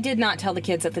 Yeah, I did not tell the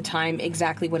kids at the time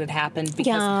exactly what had happened,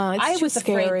 because it's I was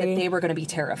afraid scary. that they were going to be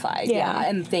terrified,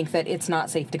 and think that it's not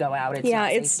safe to go out.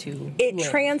 It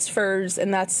transfers,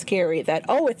 and that's scary. That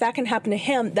if that can happen to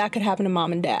him, that could happen to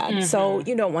mom and dad. So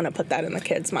you don't want to put that in the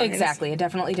kids' minds. Exactly. I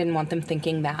definitely didn't want them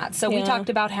thinking that. So we talked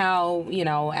about how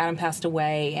Adam passed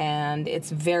away, and it's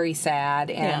very sad,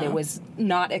 and it was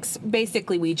not.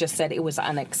 Basically, we just said it was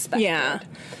unexpected. Yeah.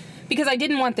 Because I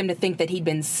didn't want them to think that he'd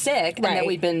been sick and that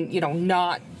we'd been,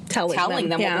 not telling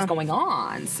them what was going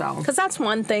on. So, because that's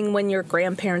one thing when your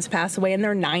grandparents pass away and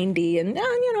they're 90, and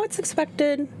it's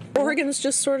expected. Organs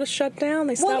just sort of shut down.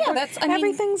 They stop. Well,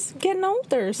 everything's getting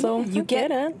older, so you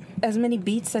get it. As many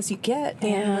beats as you get.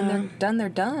 And when they're done, they're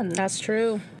done. That's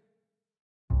true.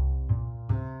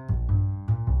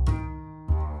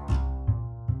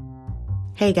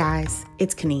 Hey guys,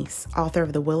 it's Kenise, author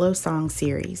of the Willow Song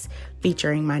series,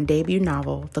 featuring my debut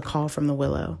novel, The Call from the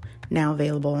Willow, now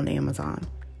available on Amazon.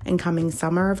 And coming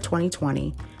summer of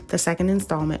 2020, the second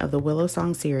installment of the Willow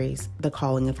Song series, The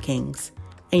Calling of Kings.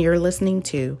 And you're listening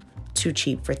to Too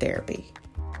Cheap for Therapy.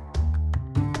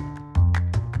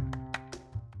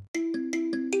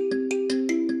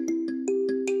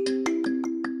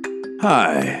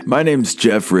 Hi, my name's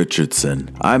Jeff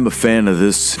Richardson. I'm a fan of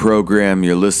this program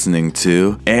you're listening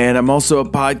to, and I'm also a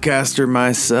podcaster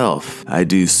myself. I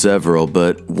do several,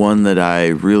 but one that I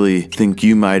really think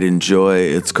you might enjoy,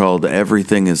 it's called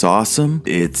Everything is Awesome.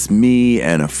 It's me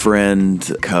and a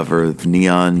friend cover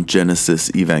Neon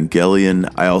Genesis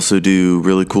Evangelion. I also do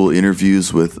really cool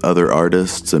interviews with other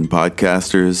artists and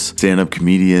podcasters, stand-up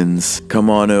comedians. Come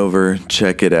on over,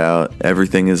 check it out.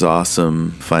 Everything is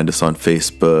Awesome. Find us on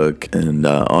Facebook and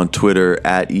on Twitter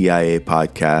at EIA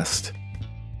Podcast.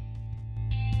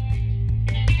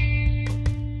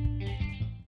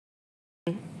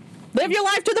 Live your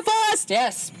life to the fullest!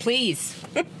 Yes, please.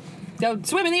 Go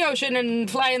swim in the ocean and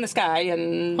fly in the sky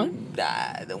and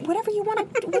whatever you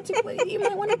want to. You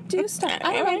might want to do stuff.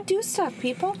 I don't know, do stuff,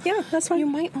 people. Yeah, that's fine. You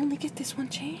might only get this one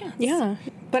chance. Yeah.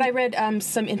 But I read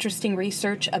some interesting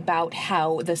research about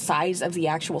how the size of the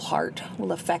actual heart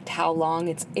will affect how long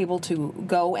it's able to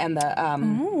go and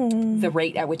the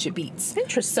rate at which it beats.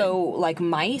 Interesting. So, like,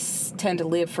 mice tend to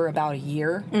live for about a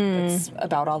year. That's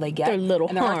about all they get. They're little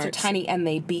and their hearts are hearts. tiny, and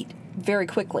they beat very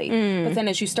quickly. But then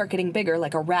as you start getting bigger,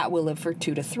 like a rat will live for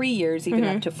 2 to 3 years, even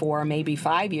up to 4, maybe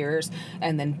 5 years,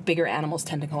 and then bigger animals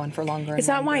tend to go on for longer. Is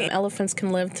that why elephants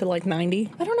can live to like 90?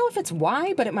 I don't know if it's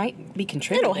why, but it might be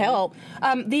contributing. It'll help.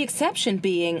 The exception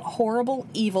being horrible,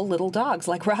 evil little dogs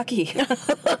like Rocky.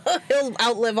 He'll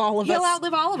outlive all of He'll us.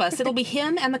 outlive all of us. It'll be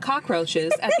him and the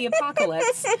cockroaches at the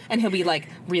apocalypse, and he'll be like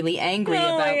really angry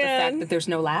Oh, about the man. fact that there's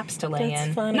no laps to lay That's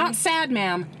in. funny. Not sad,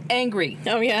 ma'am. Angry.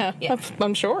 Oh, yeah. Yeah.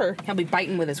 I'm sure. He'll be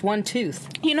biting with his one tooth.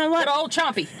 You know what? Good old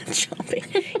Chompy.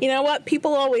 You know what?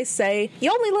 People always say,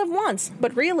 you only live once,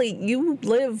 but really, you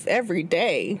live every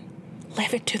day.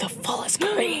 Live it to the fullest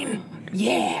green.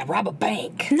 Yeah, rob a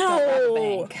bank. Don't rob a No,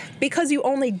 bank. because you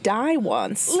only die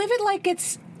once. Live it like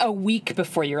it's a week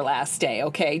before your last day,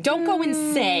 okay? Don't go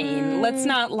insane. Let's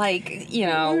not, like, you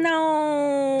know...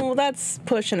 No, that's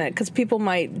pushing it, because people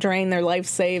might drain their life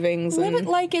savings. Live and it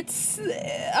like it's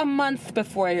a month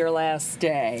before your last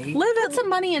day. Live it- Put some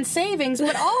money in savings,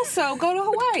 but also go to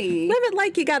Hawaii. live it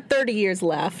like you got 30 years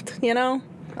left, you know?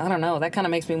 I don't know. That kind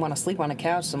of makes me want to sleep on a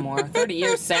couch some more. 30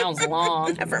 years sounds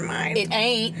long. Never mind. It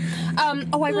ain't.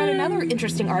 I read another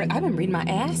interesting article. I've been reading my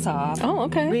ass off. Oh,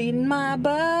 okay. Reading my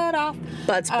butt off.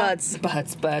 Butts.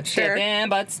 Butts, Sure. chicken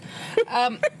butts.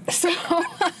 So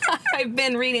I've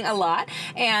been reading a lot,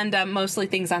 and mostly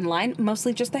things online,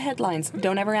 mostly just the headlines.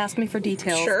 Don't ever ask me for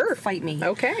details. Sure. Fight me.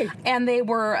 Okay. And they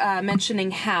were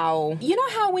mentioning how, you know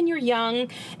how when you're young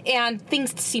and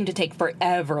things seem to take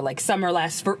forever, like summer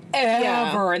lasts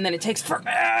forever, and then it takes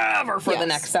forever for the Yes.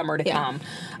 next summer to Yeah. come.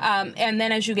 And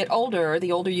then as you get older,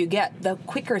 the older you get, the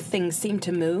quicker things seem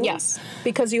to move. Yes,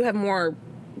 because you have more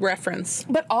reference.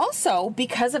 But also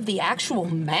because of the actual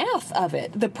math of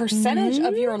it, the percentage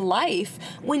of your life,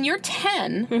 when you're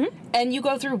 10 and you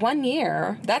go through 1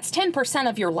 year, that's 10%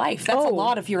 of your life. That's a Oh,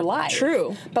 lot of your life.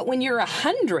 true. But when you're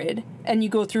 100 and you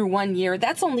go through 1 year,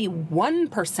 that's only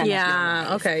 1% of your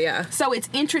life. Okay, yeah. So it's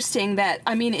interesting that,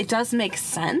 I mean, it does make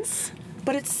sense,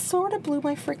 but it sort of blew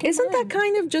my freaking Isn't mind. that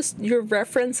kind of just your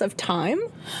reference of time?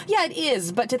 Yeah, it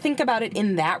is, but to think about it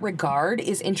in that regard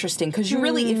is interesting because you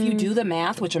really, if you do the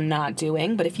math, which I'm not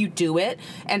doing, but if you do it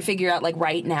and figure out, like,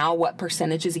 right now what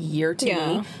percentage is a year to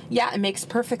me, it makes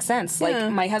perfect sense. Yeah.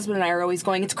 Like, my husband and I are always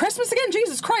going, it's Christmas again,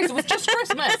 Jesus Christ, it was just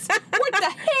Christmas. What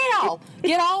the hell?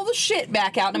 Get all the shit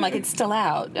back out. And I'm like, it's still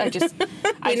out.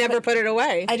 I never put it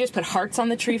away. I just put hearts on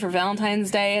the tree for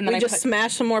Valentine's Day, and then We I just put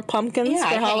smashed some more pumpkins I for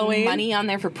hang Halloween. money on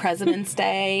there for President's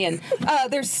Day, and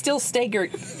there's still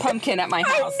Staggert pumpkin at my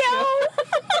house.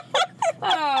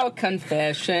 Oh,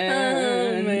 confessions.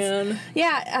 Oh, man.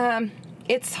 Yeah,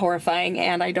 it's horrifying,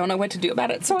 and I don't know what to do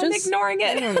about it, so I'm Just- ignoring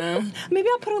it. I don't know. Maybe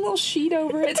I'll put a little sheet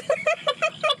over it.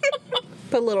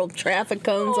 Put little traffic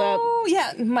cones up. Oh,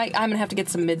 yeah. I'm going to have to get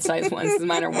some mid-sized ones, because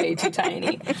mine are way too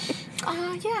tiny.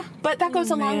 Yeah. But that goes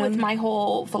along with my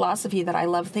whole philosophy that I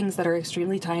love things that are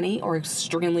extremely tiny or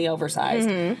extremely oversized.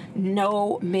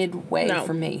 No midway No.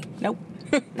 for me. Nope.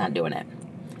 Not doing it.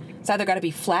 It's either got to be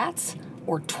flats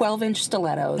or 12-inch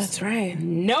stilettos. That's right.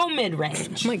 No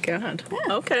mid-range. Oh my God.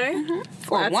 Okay. Or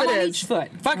Flats one it on is. each foot.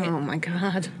 Fuck it. Oh my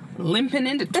God. Limping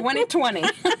into 2020.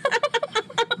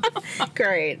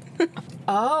 Great.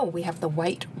 Oh, we have the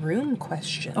white room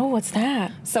question. Oh, what's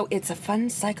that? So it's a fun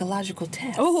psychological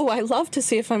test. Oh, I love to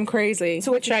see if I'm crazy.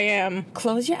 So which I am.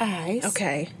 Close your eyes.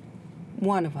 Okay.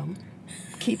 One of them.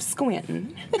 Keep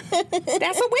squinting.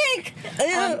 That's a wink.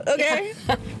 Okay.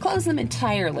 Close them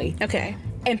entirely. Okay.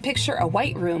 And picture a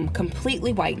white room,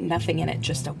 completely white, nothing in it,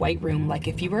 just a white room, like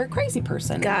if you were a crazy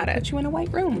person. Got it. Put you in a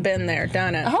white room. Been there,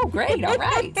 done it. Oh, great. All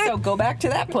right. So go back to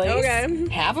that place. Okay.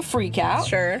 Have a freak out.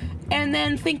 Sure. And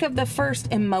then think of the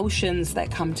first emotions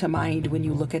that come to mind when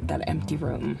you look at that empty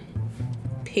room.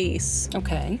 Peace.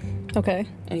 Okay. Okay.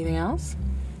 Anything else?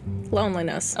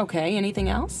 Loneliness. Okay. Anything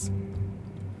else?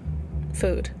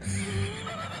 Food.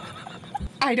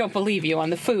 I don't believe you on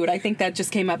the food. I think that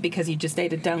just came up because you just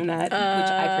ate a donut, which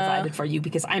I provided for you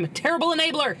because I'm a terrible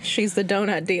enabler. She's the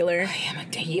donut dealer. Damn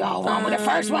it, y'all want the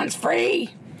first one's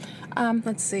free.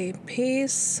 Let's see.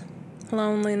 Peace,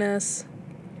 loneliness,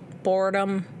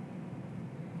 boredom.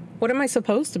 What am I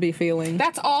supposed to be feeling?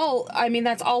 That's all. I mean,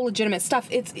 that's all legitimate stuff.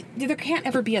 There can't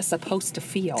ever be a supposed to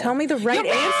feel. Tell me the right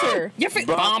answer. Your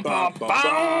feelings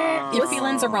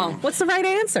are wrong. What's the right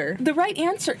answer? The right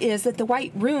answer is that the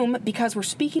white room, because we're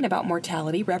speaking about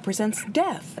mortality, represents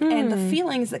death. And the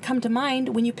feelings that come to mind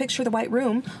when you picture the white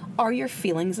room are your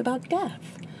feelings about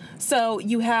death. So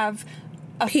you have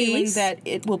a feeling Peace. that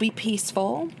it will be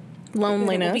peaceful, that it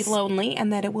Loneliness. will be lonely,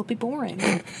 and that it will be boring.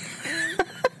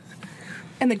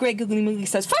 And the Great Googly Moogly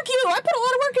says, fuck you, I put a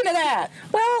lot of work into that.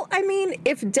 Well, I mean,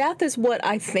 if death is what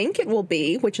I think it will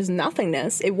be, which is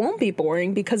nothingness, it won't be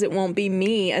boring because it won't be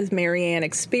me as Marianne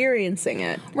experiencing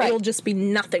it. Right. It'll just be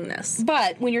nothingness.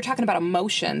 But when you're talking about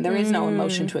emotion, there is no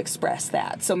emotion to express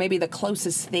that. So maybe the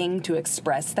closest thing to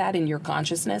express that in your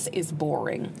consciousness is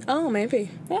boring. Oh, maybe.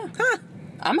 Yeah. Huh.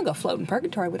 I'm going to go float in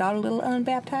purgatory with all the little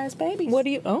unbaptized babies. What do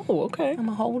you... Oh, okay. I'm going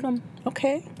to hold them,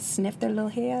 Okay. sniff their little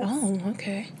heads. Oh,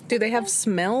 okay. Do they have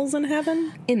smells in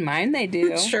heaven? In mine they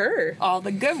do. Sure. All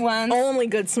the good ones. Only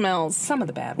good smells. Some of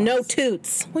the bad ones. No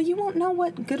toots. Well, you won't know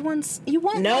what good ones... You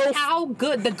won't No. know how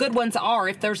good the good ones are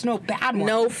if there's no bad ones.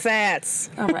 No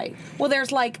fats. All right. Well,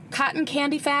 there's like cotton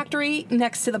candy factory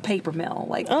next to the paper mill.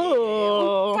 Like,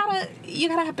 Oh. you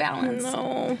gotta have balance.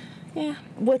 No. Yeah.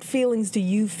 What feelings do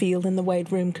you feel in the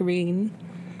White Room, Kareen?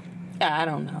 I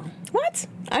don't know. What?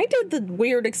 I did the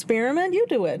weird experiment. You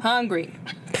do it. Hungry.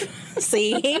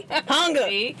 See? Hunger.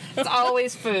 See? It's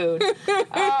always food.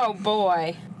 Oh,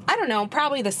 boy. I don't know.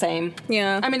 Probably the same.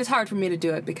 Yeah. I mean, it's hard for me to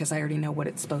do it because I already know what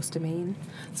it's supposed to mean.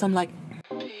 So I'm like,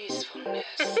 Peacefulness.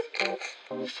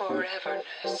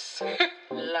 Foreverness.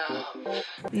 Love.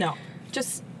 no.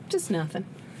 Just nothing.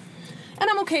 And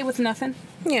I'm okay with nothing.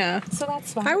 Yeah. So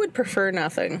that's fine. I would prefer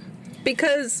nothing.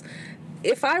 Because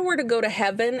if I were to go to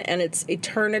heaven and it's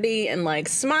eternity and like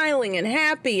smiling and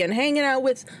happy and hanging out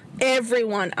with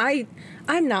everyone,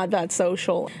 I'm not that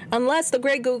social. Unless the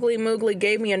Great Googly Moogly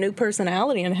gave me a new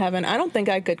personality in heaven, I don't think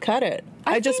I could cut it.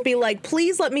 I'd just be like,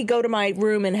 please let me go to my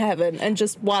room in heaven and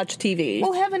just watch TV.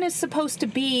 Well, heaven is supposed to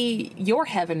be your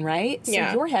heaven, right? So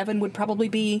Yeah. your heaven would probably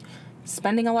be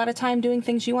spending a lot of time doing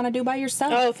things you want to do by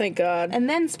yourself. Oh, thank God. And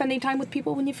then spending time with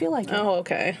people when you feel like it. Oh,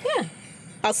 okay. Yeah.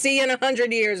 I'll see you in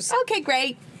 100 years. Okay,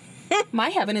 great. My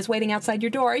heaven is waiting outside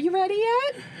your door. Are you ready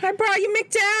yet? I brought you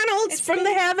McDonald's It's from been-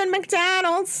 the heaven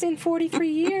McDonald's. It's been 43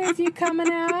 years. You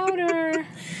coming out or...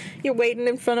 You're waiting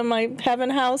in front of my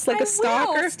heaven house like I a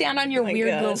stalker. will stand on your Oh my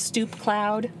weird God. little stoop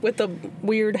cloud. With a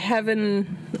weird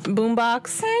heaven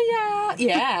boombox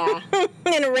Yeah.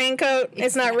 in a raincoat.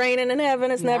 It's not raining in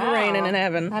heaven. It's never No. raining in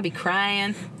heaven. I'd be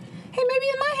crying. Hey, maybe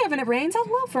in my heaven it rains. I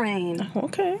love rain.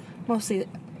 Okay. Mostly,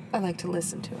 I like to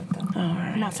listen to it, though.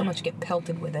 Not so much get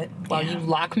pelted with it while you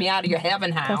lock me out of your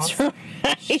heaven house. Right.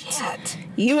 Shit.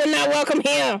 You are not welcome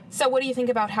here. So what do you think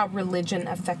about how religion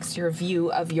affects your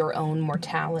view of your own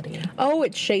mortality? Oh,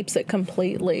 it shapes it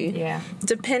completely. Yeah.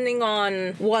 Depending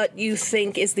on what you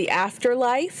think is the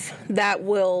afterlife, that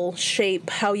will shape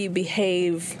how you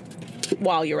behave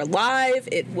while you're alive.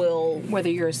 It will... Whether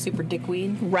you're a super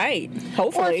dickweed. Right.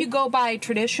 Hopefully. Or if you go by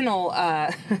traditional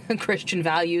Christian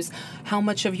values, how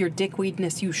much of your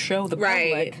dickweedness you show the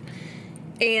Right. public.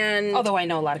 And... Although I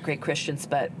know a lot of great Christians,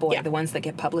 but boy, Yeah. the ones that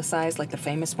get publicized, like the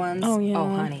famous ones, Oh, yeah.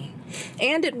 oh honey.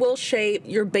 And it will shape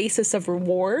your basis of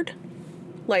reward.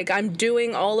 Like, I'm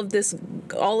doing all of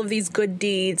these good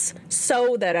deeds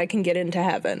so that I can get into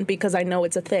heaven because I know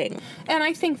it's a thing. And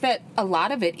I think that a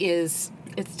lot of it is,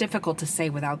 it's difficult to say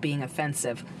without being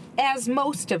offensive, as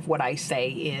most of what I say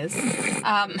is.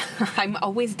 I'm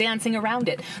always dancing around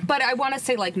it. But I want to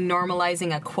say, like,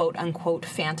 normalizing a quote-unquote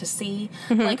fantasy.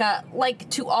 Like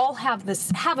to all have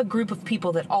a group of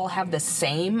people that all have the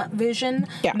same vision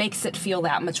Yeah. makes it feel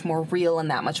that much more real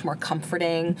and that much more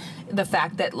comforting. The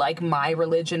fact that, like, my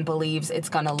religion believes it's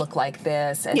going to look like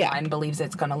this and Yeah. mine believes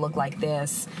it's going to look like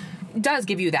this does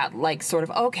give you that, like, sort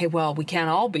of, okay, well, we can't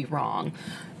all be wrong.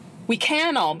 We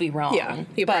can all be wrong. Yeah,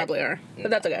 you but, probably are. But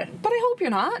that's okay. But I hope you're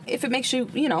not. If it makes you,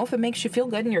 if it makes you feel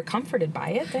good and you're comforted by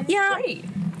it, then Yeah. great.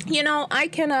 You know, I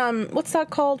can, what's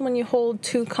that called when you hold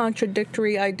two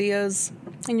contradictory ideas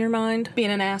in your mind?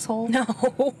 Being an asshole? No.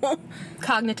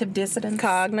 Cognitive dissonance?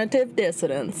 Cognitive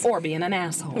dissonance. Or being an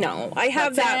asshole? No, I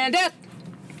have That's that. it.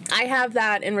 I have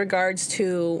that in regards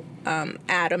to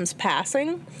Adam's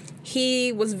passing.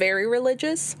 He was very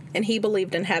religious and he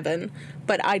believed in heaven,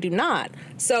 but I do not.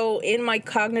 So in my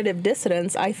cognitive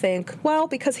dissonance, I think, well,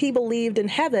 because he believed in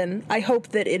heaven, I hope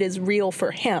that it is real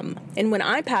for him. And when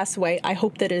I pass away, I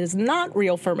hope that it is not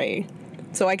real for me.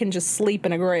 So I can just sleep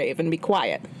in a grave and be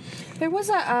quiet. There was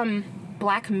a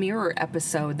Black Mirror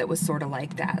episode that was sort of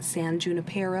like that, San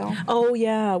Junipero. Oh,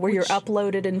 yeah, where you're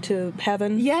uploaded into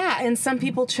heaven. Yeah, and some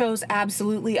people chose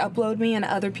absolutely upload me, and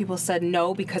other people said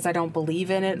no because I don't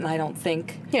believe in it, and I don't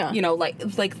think, Yeah.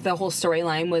 like the whole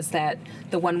storyline was that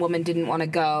the one woman didn't want to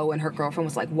go, and her girlfriend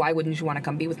was like, why wouldn't you want to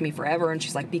come be with me forever? And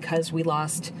she's like, because we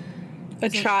lost a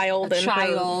child,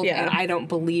 and I don't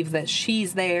believe that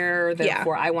she's there.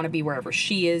 Therefore, I want to be wherever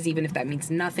she is, even if that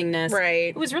means nothingness. Right.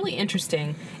 It was really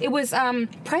interesting. It was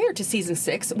prior to season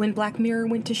 6 when Black Mirror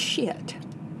went to shit.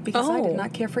 Because I did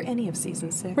not care for any of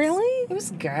season 6. Really? It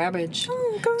was garbage.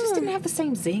 Oh, God. Just didn't have the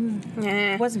same zing.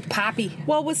 It wasn't poppy.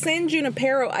 Well, with San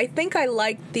Junipero, I think I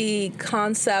liked the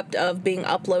concept of being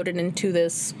uploaded into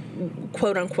this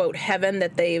quote-unquote heaven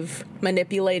that they've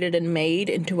manipulated and made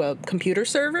into a computer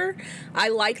server. I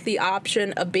like the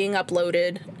option of being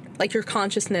uploaded, like your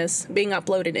consciousness being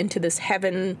uploaded into this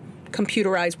heaven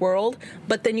computerized world,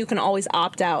 but then you can always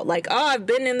opt out. Like, oh, I've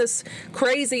been in this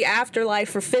crazy afterlife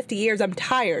for 50 years. I'm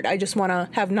tired. I just want to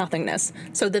have nothingness.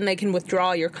 So then they can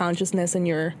withdraw your consciousness and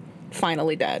you're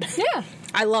finally dead. Yeah.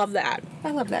 I love that.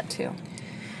 I love that too.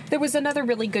 There was another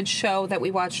really good show that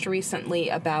we watched recently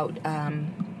about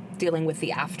dealing with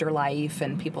the afterlife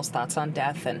and people's thoughts on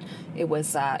death, and it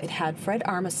was it had Fred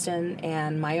Armisen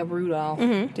and Maya Rudolph.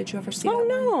 Mm-hmm. Did you ever see that one?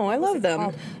 No, I love them.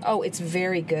 Called? Oh, it's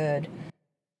very good.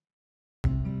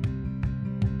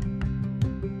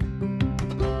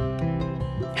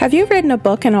 Have you written a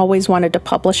book and always wanted to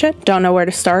publish it? Don't know where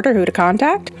to start or who to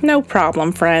contact? No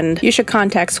problem, friend. You should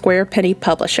contact Square Penny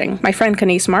Publishing. My friend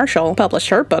Kenise Marshall published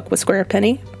her book with Square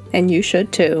Penny, and you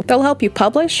should too. They'll help you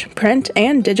publish, print,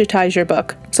 and digitize your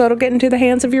book, so it'll get into the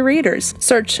hands of your readers.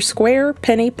 Search Square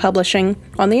Penny Publishing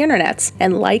on the internets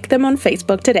and like them on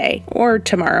Facebook today, or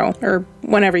tomorrow, or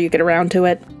whenever you get around to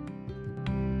it.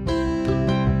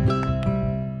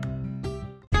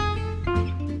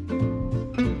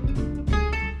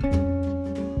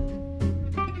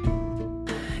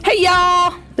 Hey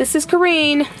y'all, this is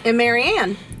Corrine And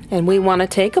Marianne, and we want to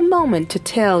take a moment to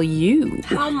tell you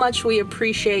how much we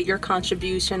appreciate your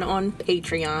contribution on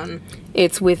Patreon.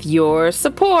 it's with your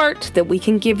support that we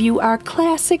can give you our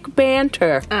classic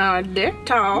banter, Our dick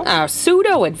talk, our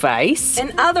pseudo advice,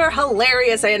 and other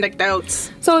hilarious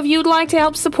anecdotes, so if you'd like to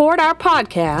help support our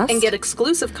podcast and get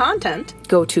exclusive content,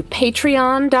 go to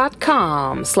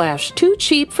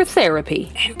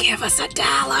patreon.com/toocheapfortherapy and give us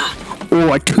 $1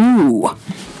 or $2.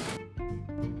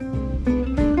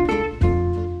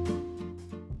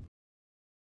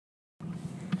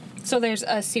 So there's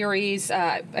a series,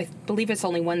 I believe it's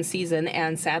only one season,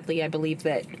 and sadly I believe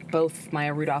that both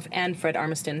Maya Rudolph and Fred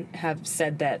Armisen have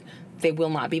said that they will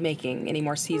not be making any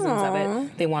more seasons of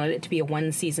it. They wanted it to be a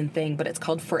one-season thing, but it's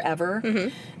called Forever.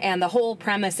 Mm-hmm. And the whole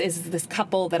premise is this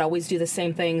couple that always do the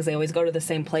same things. They always go to the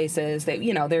same places. They,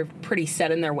 you know, they're pretty set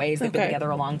in their ways. They've been together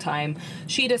a long time.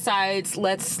 She decides,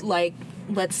 let's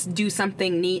do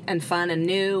something neat and fun and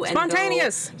new.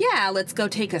 Spontaneous. Let's go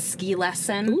take a ski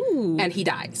lesson. Ooh. And he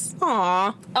dies.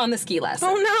 Aw. On the ski lesson.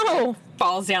 Oh, no.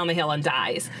 Falls down the hill and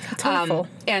dies. That's awful.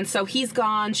 And so he's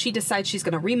gone. She decides she's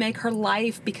going to remake her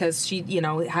life because she,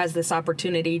 has this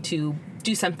opportunity to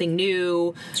do something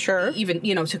new. Sure. Even,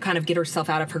 to kind of get herself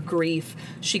out of her grief.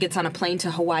 She gets on a plane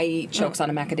to Hawaii, chokes on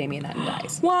a macadamia nut and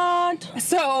dies. What?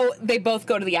 So they both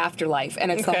go to the afterlife,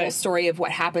 and it's the whole story of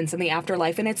what happens in the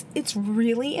afterlife, and it's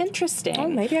really interesting. Oh,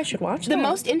 maybe I should watch that. The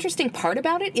most interesting part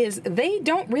about it is they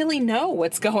don't really know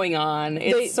what's going on.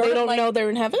 They don't know they're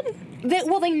in heaven? They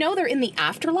know they're in the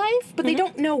afterlife, but they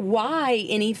don't know why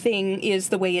anything is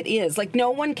the way it is. Like, no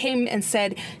one came and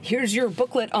said, here's your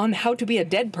booklet on how to be a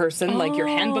dead person, like your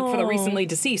handbook for the recently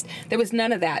deceased. There was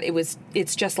none of that.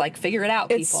 It's just like, figure it out,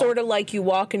 people. It's sort of like you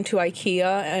walk into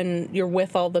IKEA and you're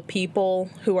with all the people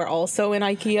who are also in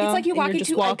IKEA. It's like you walk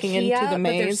into into the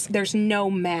maze. But there's no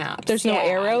map. There's no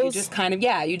arrows? You just kind of,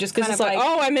 like,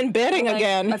 oh, I'm in bedding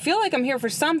again. I feel like I'm here for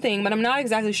something, but I'm not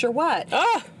exactly sure what.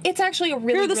 It's actually a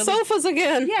really, Here are the sofas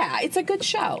again. Yeah, it's a good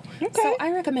show. Okay. So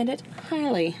I recommend it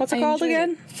highly. What's it called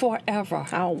again? Forever.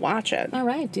 I'll watch it. All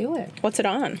right, do it. What's it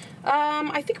on?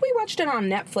 I think we watched it on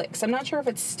Netflix. I'm not sure if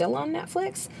it's still on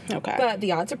Netflix. Okay. But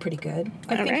the odds are pretty good.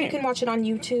 I think you can watch it on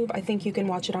YouTube. I think you can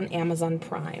watch it on Amazon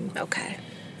Prime. Okay.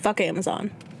 Fuck Amazon.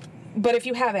 But if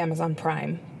you have Amazon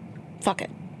Prime, fuck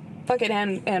it. Fuck it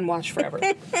and watch Forever.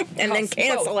 And then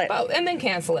cancel it. And then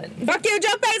cancel it. Fuck you,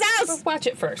 Jeff Bezos! Watch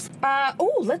it first.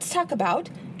 Let's talk about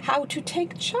how to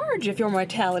take charge of your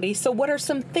mortality. So what are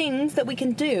some things that we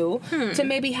can do to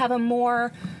maybe have a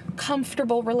more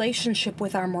comfortable relationship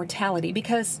with our mortality?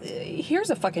 Because here's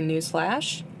a fucking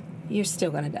newsflash. You're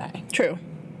still gonna die. True.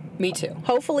 Me too.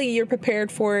 Hopefully you're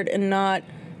prepared for it and not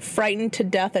frightened to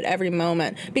death at every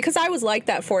moment, because I was like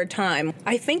that for a time.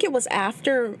 I think it was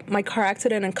after my car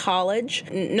accident in college.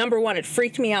 Number one, it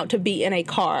freaked me out to be in a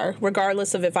car,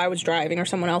 regardless of if I was driving or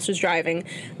someone else was driving.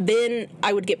 Then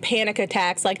I would get panic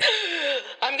attacks like,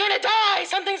 I'm gonna die,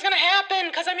 something's gonna happen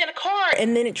because I'm in a car.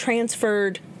 And then it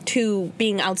transferred to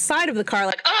being outside of the car,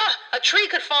 like, A tree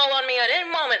could fall on me at any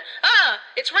moment.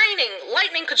 It's raining.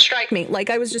 Lightning could strike me. like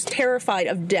I was just terrified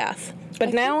of death.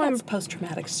 But now I'm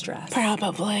post-traumatic stress.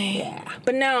 probably. Yeah.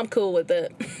 But now I'm cool with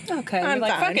it. Okay. I'm You're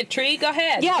like, fine. fuck it, tree, go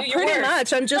ahead. Yeah, Do your pretty worst.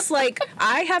 much. I'm just like,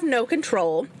 I have no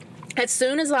control. As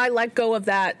soon as I let go of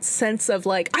that sense of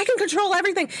like, I can control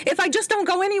everything. If I just don't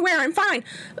go anywhere, I'm fine.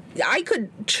 I could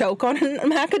choke on a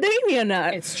macadamia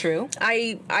nut. It's true.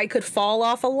 I could fall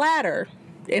off a ladder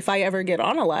if I ever get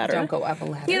on a ladder. Don't go up a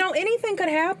ladder. You know, anything could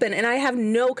happen, and I have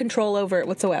no control over it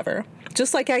whatsoever.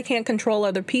 Just like I can't control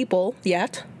other people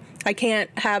yet. I can't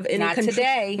have any Not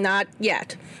today. Not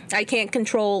yet. I can't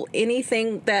control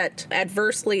anything that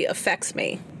adversely affects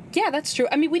me. Yeah, that's true.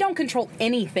 I mean, we don't control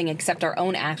anything except our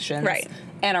own actions. Right.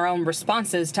 And our own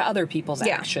responses to other people's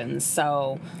Yeah. actions.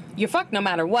 So you're fucked no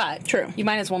matter what. True. You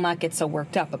might as well not get so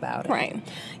worked up about it. Right.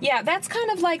 Yeah, that's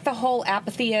kind of like the whole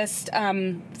apatheist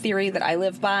theory that I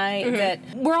live by, that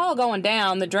we're all going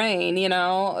down the drain, you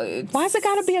know. Why's it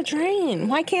gotta be a drain?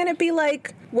 Why can't it be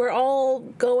like we're all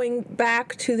going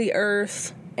back to the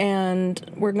earth and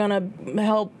we're gonna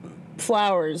help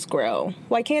flowers grow?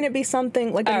 Why can't it be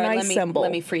something like a All right, nice symbol?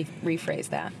 Let me rephrase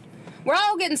that. We're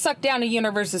all getting sucked down to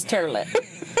universe's turlet.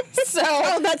 So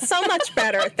Oh, that's so much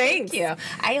better. Thanks. you.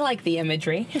 I like the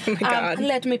imagery. Oh my God.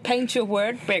 Let me paint you a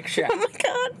word picture. Oh my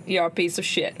God. You're a piece of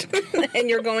shit. And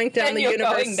you're going down And the you're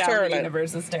universe going down turlet. the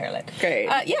universe's turlet. Great.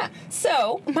 Yeah.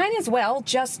 So might as well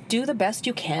just do the best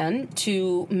you can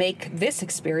to make this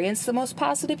experience the most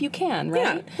positive you can,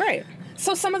 right? Yeah, right.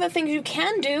 So some of the things you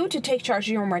can do to take charge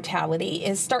of your mortality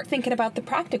is start thinking about the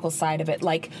practical side of it.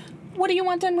 Like, what do you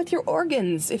want done with your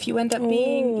organs if you end up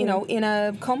being, you know, in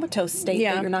a comatose state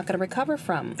Yeah. that you're not going to recover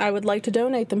from? I would like to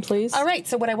donate them, please. All right,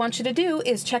 so what I want you to do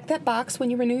is check that box when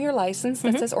you renew your license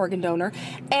that says organ donor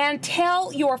and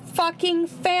tell your fucking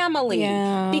family.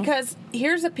 Yeah. Because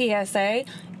here's a PSA.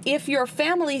 If your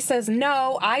family says,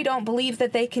 no, I don't believe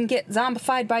that they can get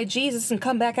zombified by Jesus and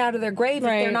come back out of their grave if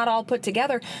they're Right. not all put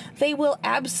together, they will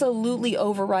absolutely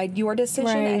override your decision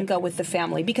Right. and go with the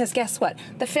family. Because guess what?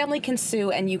 The family can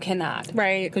sue and you cannot.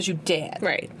 Right. Because you dead.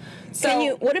 Right.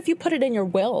 So What if you put it in your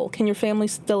will? Can your family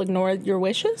still ignore your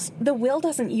wishes? the will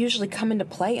doesn't usually come into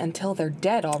play until they're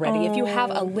dead already. If you have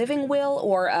a living will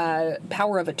or a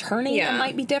power of attorney, Yeah. it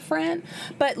might be different.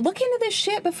 But look into this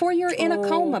shit before you're in a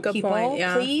coma, good people, point,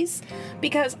 yeah. please.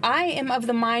 Because I am of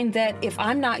the mind that if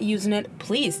I'm not using it,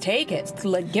 please take it.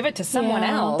 Give it to someone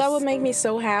Yeah, else. That would make me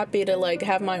so happy to like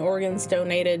have my organs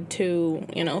donated to,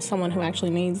 you know, someone who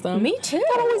actually needs them. Me too.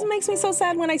 That always makes me so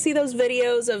sad when I see those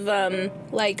videos of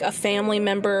like a family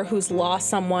member who's lost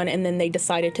someone and then they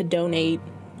decided to donate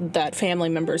that family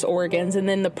member's organs, and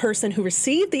then the person who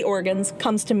received the organs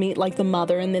comes to meet like the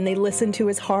mother, and then they listen to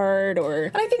his heart, or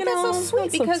And I think that's so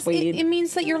sweet because sweet. it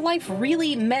means that your life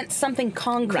really meant something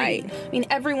concrete. Right. I mean,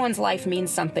 everyone's life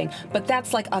means something, but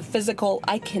that's like a physical,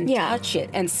 I can Yeah. touch it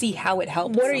and see how it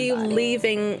helps What are you somebody.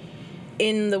 leaving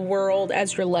in the world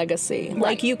as your legacy?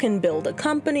 Like, you can build a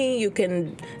company, you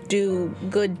can do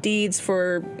good deeds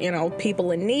for, you know, people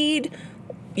in need.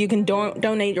 You can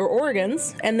donate your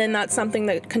organs, and then that's something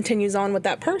that continues on with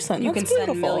that person. You That's can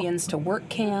beautiful. send millions to work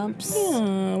camps.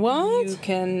 What? You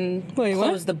can Wait, what?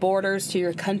 close the borders to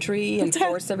your country and What's hap-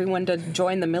 force everyone to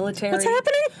join the military. What's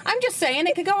happening? I'm just saying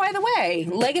it could go either way.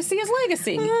 Legacy is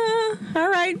legacy. All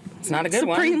right. It's not a good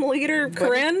one. Supreme Leader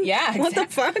Corinne? Yeah. What the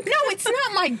fuck? No, it's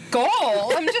not my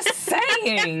goal. I'm just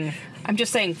saying. I'm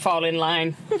just saying fall in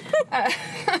line.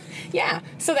 Yeah,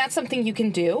 so that's something you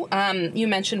can do. You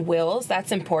mentioned wills.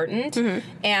 That's important.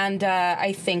 And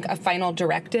I think a final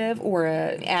directive or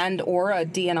a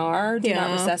DNR, do not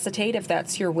Yeah. resuscitate if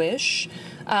that's your wish.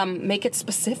 Make it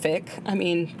specific. I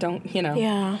mean, don't, you know.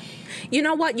 Yeah. You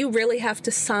know what? You really have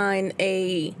to sign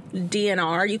a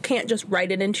DNR. You can't just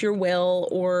write it into your will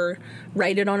or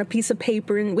write it on a piece of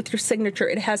paper and with your signature.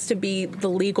 It has to be the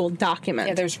legal document.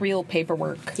 Yeah, there's real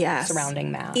paperwork Yes.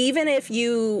 surrounding that. Even if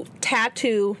you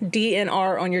tattoo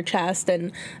DNR on your chest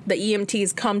and the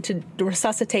EMTs come to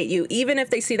resuscitate you, even if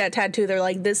they see that tattoo, they're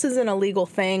like, this is an illegal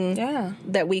thing Yeah.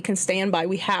 that we can stand by.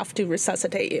 We have to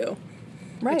resuscitate you.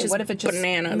 Right. is What if it just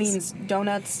bananas. means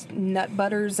donuts, nut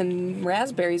butters, and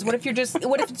raspberries? What if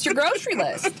it's your grocery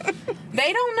list?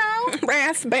 They don't know.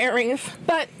 Raspberries.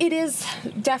 But it is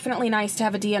definitely nice to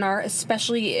have a DNR,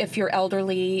 especially if you're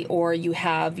elderly or you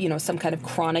have, you know, some kind of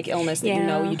chronic illness that you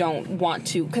know Yeah. you don't want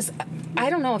to. Because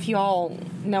I don't know if you all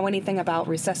know anything about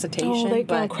resuscitation. Oh, they're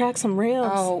going to crack some ribs.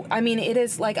 Oh, I mean, it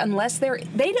is like, unless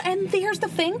and here's the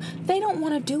thing, they don't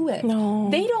want to do it. No.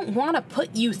 They don't want to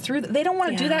put you through, they don't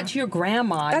want to do that to your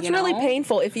grandma. That's really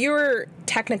painful. If you're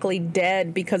technically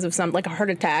dead because of like a heart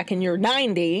attack and you're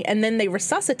 90 and then they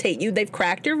resuscitate you, they've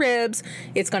cracked your ribs,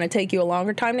 it's going to take you a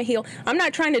longer time to heal. I'm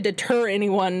not trying to deter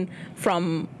anyone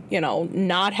from,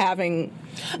 not having...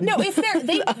 No, if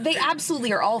they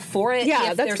absolutely are all for it.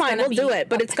 Yeah, if that's fine. We'll do it,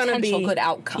 but it's going to be a good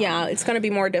outcome. Yeah, it's going to be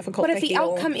more difficult. But if the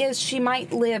outcome is she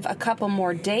might live a couple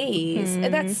more days,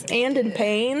 that's and in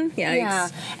pain. Yeah.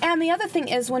 And the other thing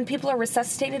is, when people are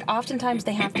resuscitated, oftentimes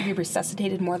they have to be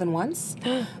resuscitated more than once.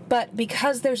 But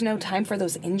because there's no time for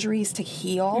those injuries to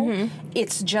heal,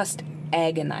 it's just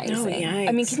agonizing. Oh, yikes.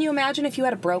 I mean, can you imagine if you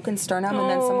had a broken sternum and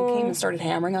then someone came and started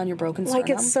hammering on your broken sternum? Like,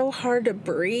 it's so hard to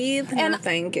breathe. And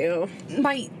thank you.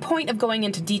 My point of going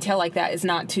into detail like that is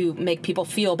not to make people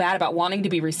feel bad about wanting to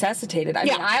be resuscitated. I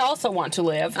mean, I also want to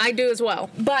live. I do as well.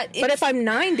 But if I'm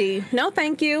 90, no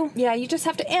thank you. Yeah, you just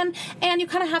have to, and you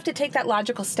kind of have to take that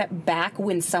logical step back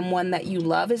when someone that you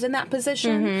love is in that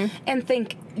position and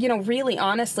think, really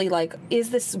honestly, like,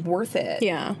 is this worth it?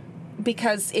 Yeah.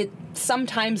 Because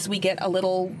sometimes we get a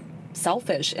little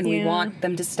selfish and we want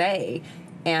them to stay,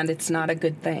 and it's not a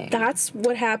good thing. That's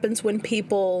what happens when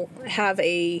people have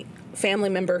a family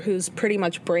member who's pretty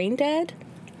much brain dead,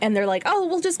 and they're like, oh,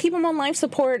 we'll just keep them on life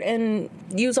support and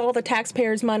use all the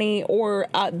taxpayers' money or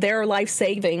their life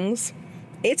savings.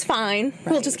 It's fine.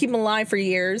 Right. We'll just keep them alive for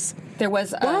years. There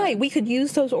was why? We could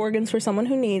use those organs for someone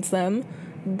who needs them.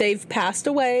 They've passed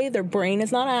away. Their brain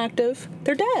is not active.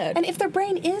 They're dead. And if their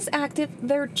brain is active,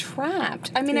 they're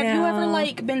trapped. I mean, have you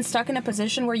ever, been stuck in a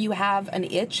position where you have an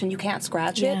itch and you can't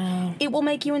scratch it? It will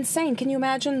make you insane. Can you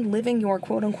imagine living your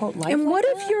quote-unquote life And like what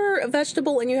that? if you're a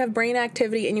vegetable and you have brain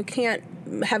activity and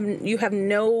you have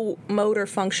no motor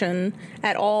function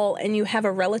at all, and you have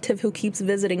a relative who keeps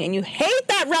visiting and you hate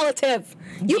that relative?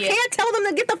 You can't tell them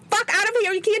to get the fuck out of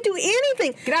here. You can't do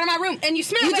anything. Get out of my room, and you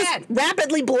smell bad. Just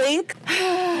rapidly blink.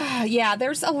 Yeah,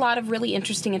 there's a lot of really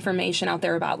interesting information out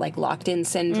there about locked-in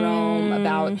syndrome,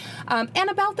 about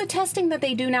the testing that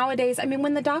they do nowadays. I mean,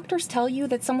 when the doctors tell you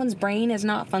that someone's brain is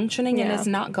not functioning and is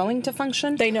not going to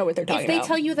function, they know what they're talking about. If they about.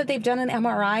 tell you that they've done an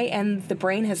MRI and the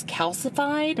brain has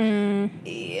calcified,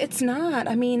 it's not.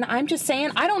 I mean, I'm just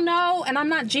saying, I don't know, and I'm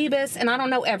not Jeebus, and I don't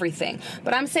know everything.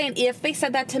 But I'm saying, if they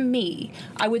said that to me,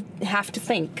 I would have to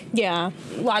think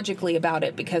logically about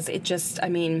it, because it just, I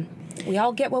mean, we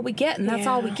all get what we get, and that's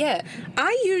all we get.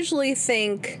 I usually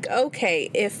think,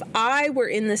 okay, if I were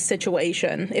in this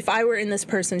situation, if I were in this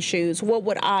person's shoes, what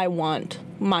would I want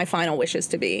my final wishes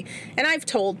to be? And I've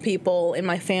told people in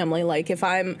my family, if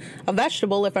I'm a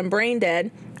vegetable, if I'm brain dead,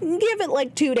 give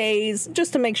it 2 days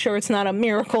just to make sure it's not a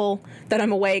miracle that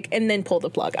I'm awake, and then pull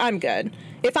the plug. I'm good.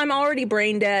 If I'm already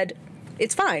brain dead,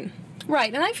 it's fine.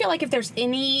 Right, and I feel like if there's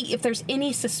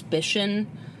any suspicion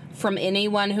from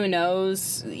anyone who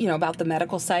knows, about the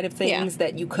medical side of things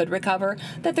that you could recover,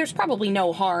 that there's probably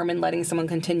no harm in letting someone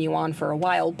continue on for a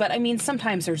while. But I mean,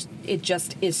 sometimes it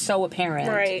just is so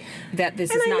apparent that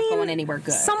this is not going anywhere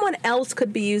good. Someone else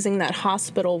could be using that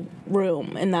hospital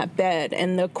room and that bed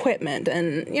and the equipment,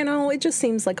 and it just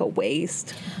seems like a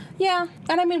waste. Yeah,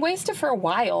 and I mean, waste it for a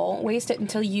while. Waste it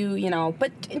until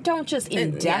but don't just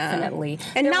indefinitely.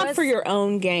 And not for your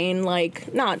own gain,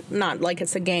 not like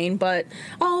it's a gain, but,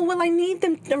 I need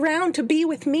them around to be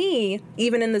with me,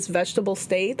 even in this vegetable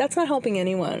state. That's not helping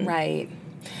anyone. Right.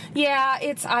 Yeah,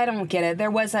 I don't get it.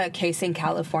 There was a case in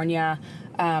California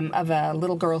of a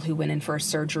little girl who went in for a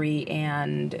surgery,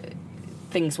 and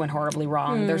things went horribly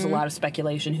wrong. There's a lot of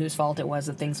speculation whose fault it was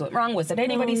that things went wrong. Was it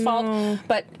anybody's fault?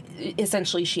 But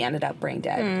essentially, she ended up brain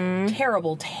dead.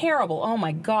 Terrible, terrible. Oh,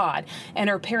 my God. And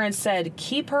her parents said,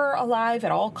 keep her alive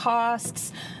at all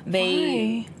costs.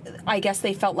 Why? I guess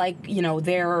they felt like,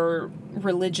 their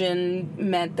religion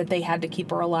meant that they had to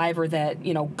keep her alive, or that,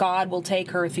 God will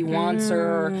take her if he wants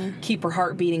her, or keep her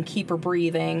heart beating, keep her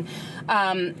breathing.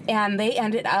 And they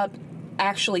ended up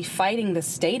actually fighting the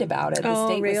state about it. The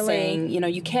state was saying,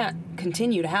 you can't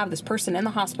continue to have this person in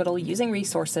the hospital using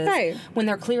resources when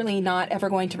they're clearly not ever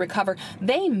going to recover.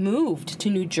 They moved to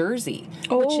New Jersey,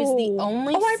 which is the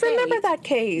only state, I remember that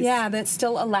case. Yeah, that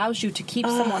still allows you to keep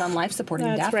someone on life support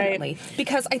indefinitely. Right.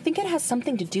 Because I think it has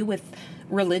something to do with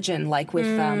religion,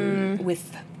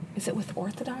 with is it with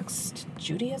Orthodox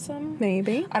Judaism?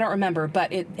 Maybe. I don't remember,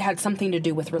 but it had something to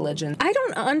do with religion. I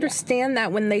don't understand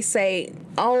that when they say,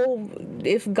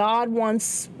 if God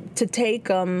wants to take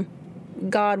them,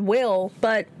 God will,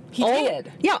 but He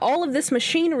did. Yeah, all of this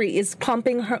machinery is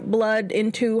pumping her blood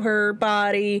into her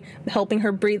body, helping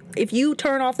her breathe. If you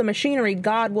turn off the machinery,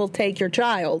 God will take your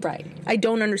child. Right. I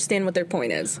don't understand what their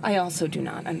point is. I also do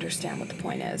not understand what the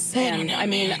point is. And I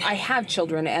mean, I have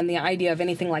children, and the idea of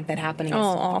anything like that happening is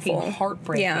awful. fucking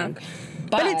heartbreaking. Yeah.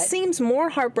 But it seems more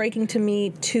heartbreaking to me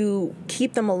to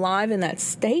keep them alive in that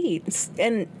state.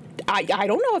 And I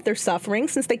don't know if they're suffering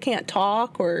since they can't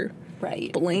talk or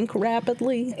blink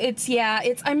rapidly.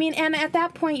 I mean, and at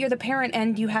that point, you're the parent,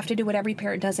 and you have to do what every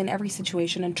parent does in every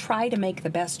situation and try to make the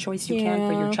best choice you can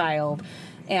for your child.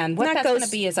 And what that's going to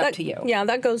be is up to you. Yeah,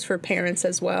 that goes for parents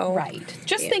as well. Right.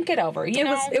 Just think it over.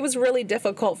 It was really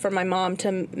difficult for my mom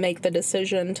to make the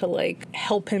decision to, like,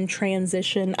 help him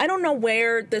transition. I don't know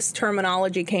where this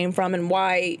terminology came from and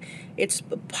why it's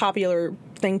a popular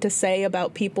thing to say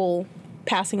about people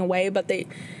passing away, but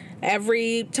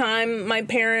every time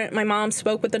my mom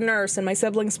spoke with the nurse and my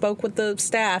siblings spoke with the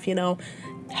staff,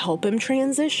 help him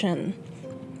transition.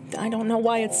 I don't know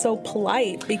why it's so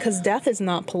polite, because death is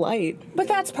not polite. But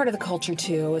that's part of the culture,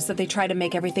 too, is that they try to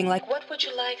make everything like, what would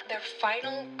you like their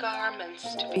final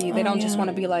garments to be? They don't just want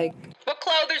to be like, what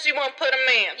clothes you want to put them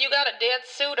in? You got a dead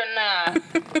suit or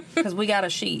not? Because we got a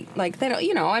sheet. Like, they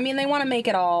don't, they want to make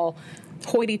it all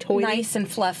hoity-toity, nice and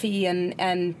fluffy, and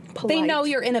polite. They know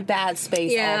you're in a bad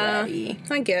space already.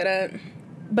 I get it.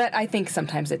 But I think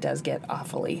sometimes it does get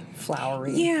awfully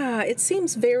flowery. Yeah, it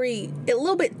seems a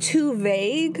little bit too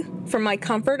vague for my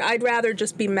comfort. I'd rather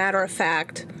just be matter of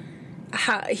fact.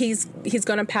 He's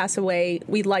going to pass away.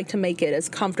 We'd like to make it as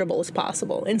comfortable as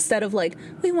possible, instead of like,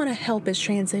 we want to help his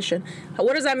transition.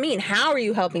 What does that mean? How are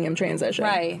you helping him transition?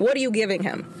 Right. What are you giving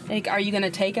him? Like, are you going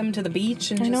to take him to the beach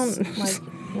and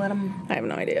let him? I have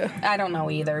no idea. I don't know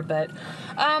either, but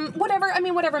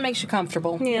whatever makes you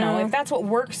comfortable. Yeah. If that's what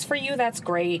works for you, that's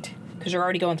great, because you're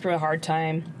already going through a hard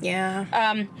time.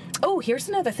 Yeah. Here's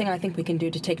another thing I think we can do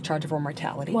to take charge of our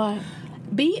mortality. What?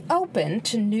 Be open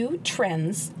to new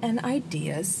trends and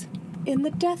ideas in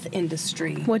the death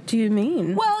industry. What do you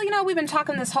mean? Well, we've been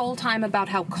talking this whole time about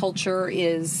how culture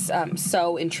is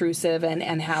so intrusive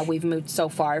and how we've moved so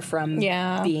far from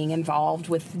being involved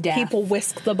with death. People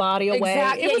whisk the body away.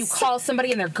 Exactly. You call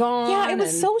somebody and they're gone. Yeah, it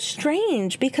was so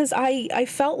strange, because I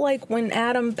felt like when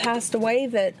Adam passed away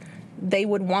that they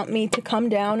would want me to come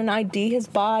down and ID his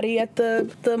body at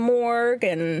the morgue,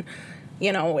 and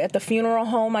at the funeral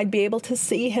home, I'd be able to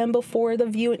see him before the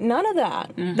view. None of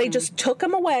that. Mm-hmm. They just took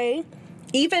him away.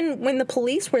 Even when the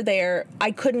police were there, I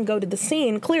couldn't go to the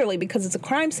scene, clearly, because it's a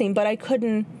crime scene, but I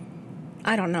couldn't.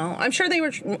 I don't know. I'm sure they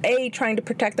were, A, trying to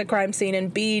protect the crime scene,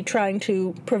 and B, trying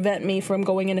to prevent me from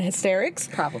going into hysterics.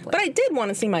 Probably. But I did want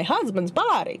to see my husband's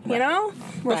body,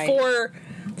 Right. Before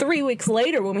 3 weeks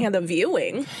later when we had the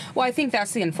viewing. Well, I think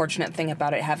that's the unfortunate thing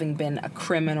about it having been a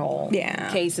criminal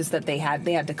case, is that they had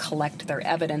to collect their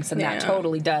evidence, and that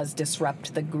totally does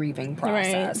disrupt the grieving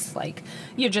process. Right. Like,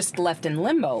 you're just left in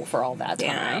limbo for all that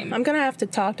time. I'm going to have to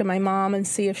talk to my mom and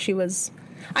see if she was...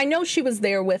 I know she was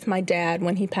there with my dad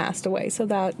when he passed away, so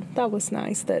that was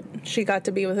nice that she got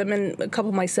to be with him, and a couple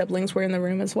of my siblings were in the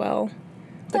room as well.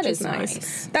 That is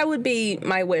nice. That would be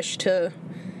my wish, to...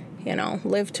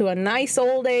 live to a nice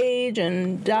old age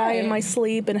and die in my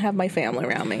sleep and have my family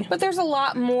around me. But there's a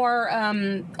lot more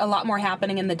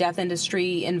happening in the death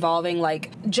industry involving, like,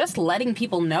 just letting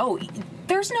people know.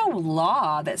 There's no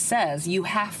law that says you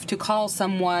have to call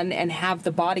someone and have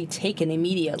the body taken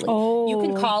immediately. Oh. You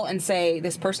can call and say,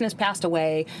 this person has passed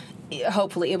away.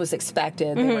 Hopefully it was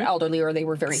expected. They were elderly or they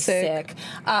were very sick.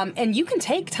 And you can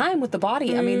take time with the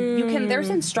body. I mean, there's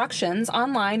instructions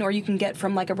online, or you can get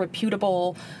from, like, a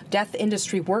reputable death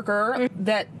industry worker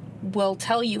that will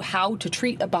tell you how to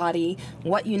treat a body,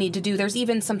 what you need to do. There's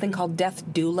even something called death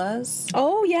doulas.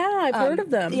 Oh, yeah, I've heard of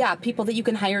them. Yeah, people that you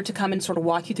can hire to come and sort of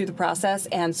walk you through the process,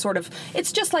 and sort of,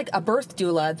 it's just like a birth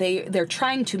doula. They're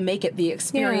trying to make it the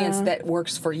experience that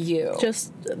works for you.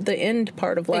 Just the end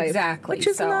part of life. Exactly. Which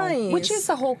is nice. Which is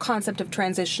the whole concept of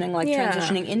transitioning, like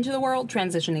transitioning into the world,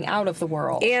 transitioning out of the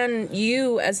world. And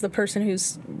you, as the person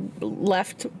who's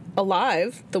left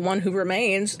alive, the one who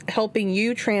remains, helping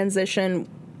you transition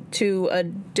to a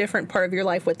different part of your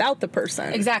life without the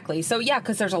person. Exactly. So, yeah,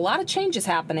 because there's a lot of changes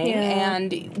happening,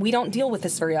 and we don't deal with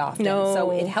this very often. No.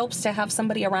 So it helps to have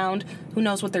somebody around who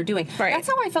knows what they're doing. Right. That's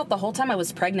how I felt the whole time I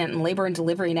was pregnant, and labor and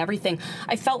delivery and everything.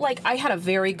 I felt like I had a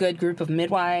very good group of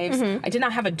midwives. I did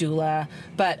not have a doula,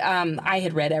 but I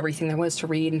had read everything there was to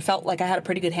read and felt like I had a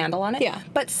pretty good handle on it. Yeah.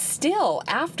 But still,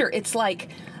 after, it's like...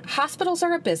 Hospitals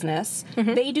are a business.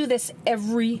 They do this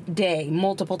every day,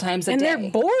 multiple times a day. And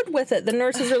they're bored with it. The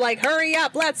nurses are like, hurry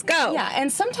up, let's go. Yeah,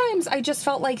 and sometimes I just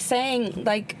felt like saying,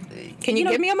 like, Can you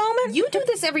give me a moment? You do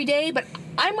this every day, but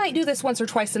I might do this once or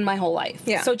twice in my whole life.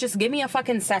 Yeah. So just give me a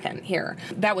fucking second here.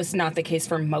 That was not the case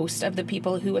for most of the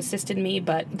people who assisted me,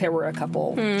 but there were a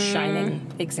couple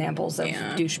shining examples of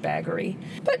douchebaggery.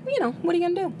 But, you know, what are you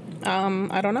going to do?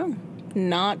 I don't know.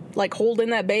 Not like holding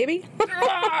that baby.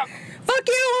 Fuck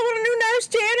you! I want a new nurse,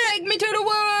 Janet. Take me to the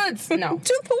woods. No,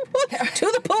 to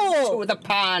the pool, to the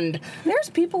pond. There's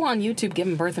people on YouTube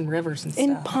giving birth in rivers and stuff.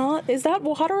 in pond. Is that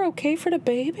water okay for the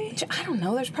baby? I don't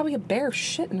know. There's probably a bear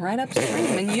shitting right upstream,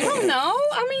 and you don't know.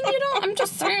 I mean, you don't. I'm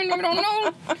just saying, you don't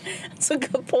know. That's a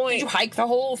good point. Did you hike the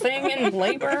whole thing in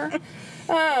labor?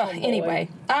 Anyway,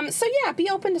 so yeah, be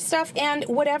open to stuff, and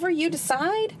whatever you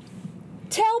decide,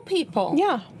 tell people.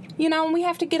 Yeah. You know, and we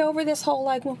have to get over this whole,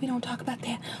 like, well, we don't talk about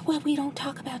that. Well, we don't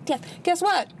talk about death. Guess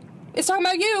what? It's talking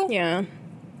about you. Yeah.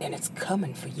 And it's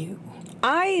coming for you.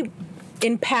 I,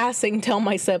 in passing, tell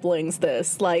my siblings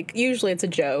this. Like, usually it's a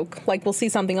joke. Like, we'll see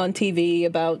something on TV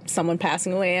about someone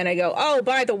passing away, and I go, oh,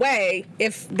 by the way,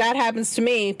 if that happens to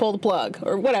me, pull the plug,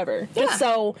 or whatever. Yeah. Just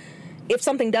so if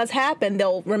something does happen,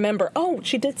 they'll remember, oh,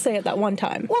 she did say it that one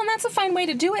time. Well, and that's a fine way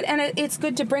to do it, and it's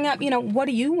good to bring up, you know, what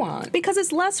do you want? Because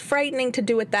it's less frightening to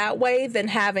do it that way than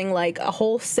having, like, a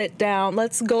whole sit-down,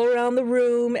 let's go around the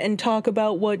room and talk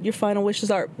about what your final wishes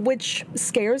are, which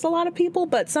scares a lot of people,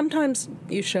 but sometimes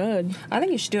you should. I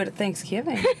think you should do it at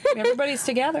Thanksgiving. Everybody's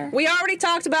together. We already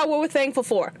talked about what we're thankful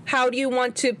for. How do you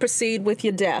want to proceed with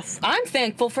your death? I'm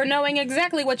thankful for knowing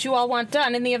exactly what you all want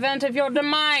done in the event of your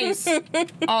demise.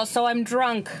 Also, I'm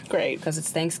drunk. Great. Because it's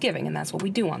Thanksgiving, and that's what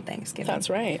we do on Thanksgiving. That's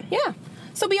right. Yeah.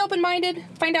 So be open-minded.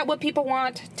 Find out what people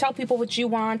want. Tell people what you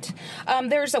want.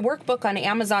 There's a workbook on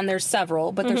Amazon. There's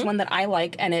several, but there's one that I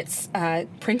like, and it's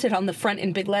printed on the front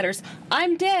in big letters.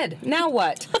 I'm dead. Now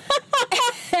what?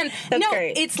 And That's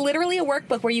great. It's literally a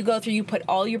workbook where you go through, you put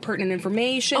all your pertinent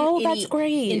information. Oh, that's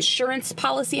great. Insurance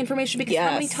policy information. Because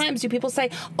how many Yes. times do people say,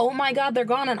 oh my God, they're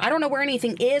gone, and I don't know where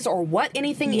anything is or what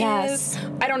anything Yes. is.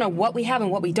 I don't know what we have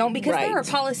and what we don't, because there are Right.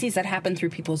 policies that happen through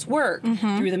people's work,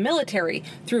 through the military,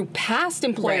 through past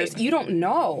employers. Right. You don't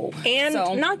know. And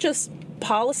So- not just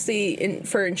policy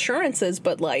for insurances,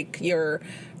 but like your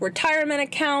retirement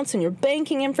accounts and your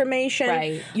banking information.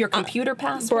 Right. Your computer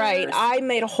passwords. Right. I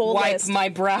made a whole Wipe list. my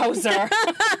browser. Get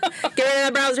rid of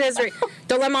that browser history.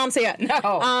 Don't let mom see it.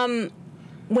 No.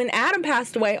 When Adam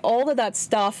passed away, all of that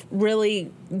stuff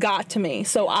really got to me.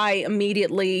 So I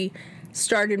immediately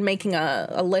started making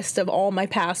a list of all my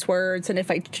passwords, and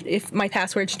if my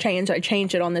passwords change, I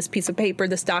change it on this piece of paper,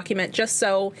 this document, just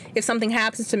so if something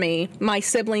happens to me, my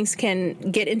siblings can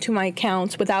get into my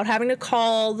accounts without having to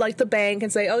call like the bank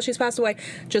and say, oh, she's passed away.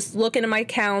 Just look into my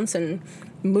accounts and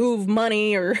move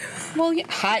money or Well, yeah,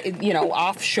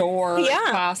 offshore if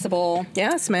possible.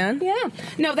 yes, man. Yeah.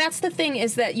 No, that's the thing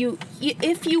is that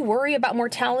if you worry about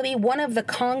mortality, one of the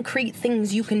concrete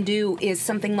things you can do is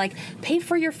something like pay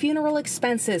for your funeral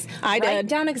expenses. Write did.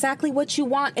 down exactly what you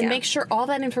want and Yeah. make sure all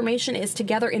that information is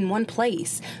together in one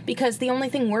place. Because the only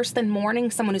thing worse than mourning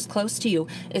someone who's close to you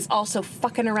is also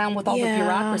fucking around with all the Yeah.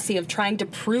 bureaucracy of trying to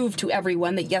prove to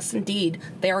everyone that yes, indeed,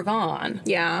 they're gone.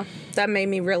 Yeah, that made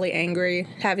me really angry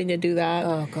having to do that.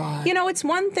 Oh, God. You know, it's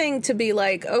one thing to be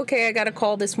like, okay, I got to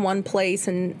call this one place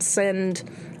and send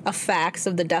a fax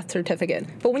of the death certificate.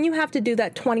 But when you have to do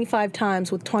that 25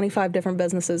 times with 25 different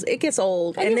businesses, it gets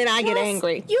old, and then I get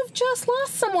angry. You've just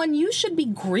lost someone. You should be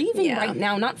grieving Yeah. right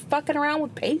now, not fucking around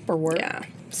with paperwork. Yeah.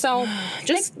 So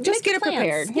Just make get it plans.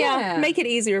 prepared. Yeah, make it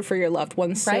easier for your loved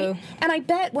ones. right. So. And I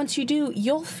bet once you do,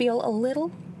 you'll feel a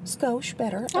little skosh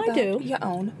better about do. your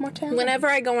own mortality. Whenever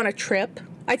I go on a trip,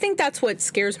 I think that's what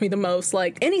scares me the most.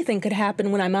 Like, anything could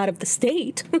happen when I'm out of the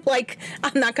state. Like,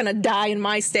 I'm not going to die in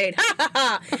my state.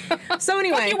 So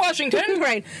anyway. Fuck you, Washington.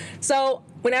 Right. So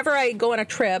whenever I go on a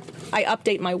trip, I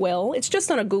update my will. It's just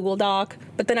on a Google Doc,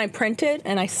 but then I print it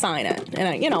and I sign it. And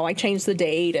I change the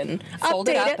date and Fold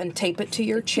update it up and tape it to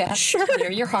your chest,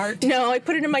 near your heart. No, I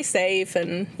put it in my safe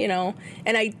and,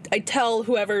 and I tell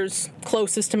whoever's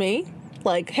closest to me,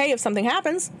 like, hey, if something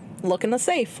happens, look in the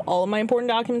safe. All of my important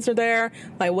documents are there.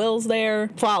 My will's there.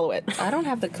 Follow it. I don't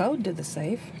have the code to the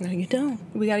safe. No, you don't.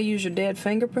 We got to use your dead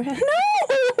fingerprint.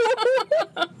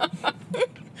 No!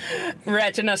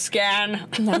 Retina scan.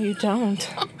 No, you don't.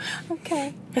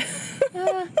 Okay.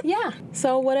 Yeah.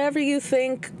 So whatever you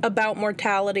think about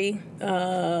mortality,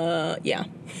 yeah.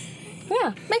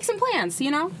 Yeah. Make some plans,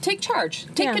 Take charge.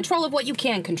 Take Yeah. control of what you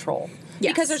can control.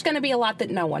 Yes. Because there's going to be a lot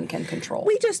that no one can control.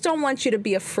 We just don't want you to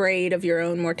be afraid of your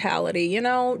own mortality,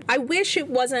 I wish it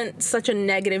wasn't such a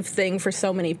negative thing for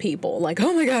so many people. Like,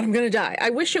 oh my God, I'm going to die. I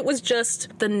wish it was just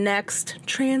the next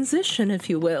transition, if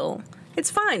you will. It's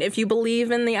fine. If you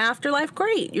believe in the afterlife,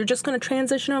 great. You're just going to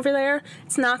transition over there.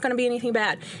 It's not going to be anything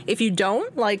bad. If you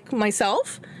don't, like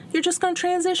myself, you're just going to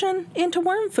transition into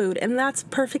worm food, and that's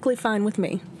perfectly fine with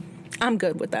me. I'm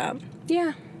good with that.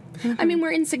 Yeah. I mean,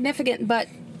 we're insignificant, but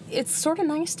it's sort of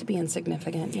nice to be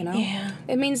insignificant, you know? Yeah.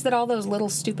 It means that all those little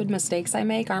stupid mistakes I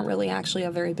make aren't really actually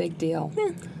a very big deal.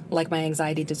 Yeah. Like my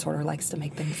anxiety disorder likes to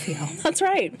make them feel. That's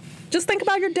right. Just think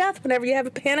about your death whenever you have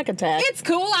a panic attack. It's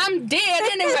cool, I'm dead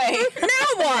anyway.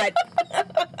 Now what?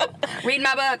 Read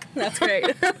my book. That's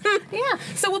great. Yeah.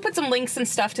 So we'll put some links and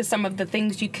stuff to some of the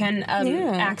things you can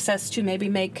access to maybe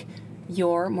make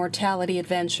your mortality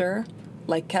adventure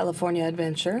like California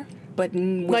Adventure, but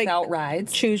without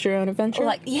rides. Choose your own adventure.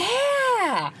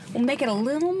 We'll make it a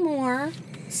little more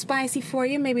spicy for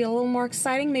you, maybe a little more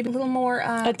exciting, maybe a little more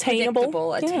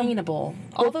attainable. Attainable.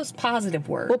 All those positive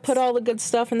words. We'll put all the good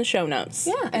stuff in the show notes.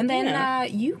 Yeah, and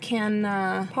then you can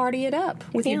party it up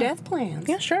with your death plans.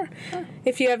 Yeah, sure.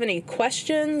 If you have any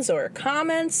questions or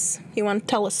comments, you want to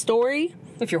tell a story.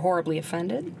 If you're horribly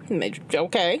offended.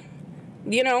 Okay.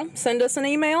 You know, send us an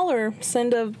email or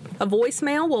send a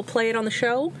voicemail. We'll play it on the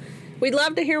show. We'd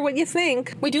love to hear what you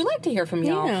think. We do like to hear from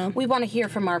y'all. Yeah. We want to hear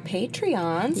from our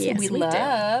Patreons. Yes, we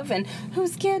love. And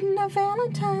who's getting a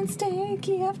Valentine's Day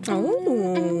gift?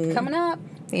 Oh. Coming up.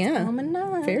 Yeah. Coming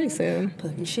up. Very soon.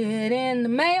 Putting shit in the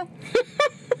mail.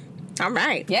 All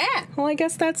right. Yeah. Well, I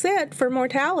guess that's it for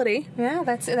mortality. Yeah,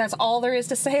 that's it. That's all there is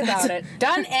to say about it.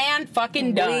 Done and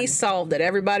fucking done. We solved it.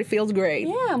 Everybody feels great.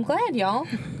 Yeah, I'm glad, y'all.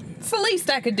 It's the least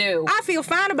I could do. I feel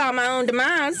fine about my own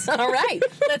demise. All right.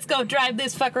 Let's go drive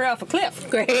this fucker off a cliff.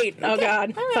 Great. Oh,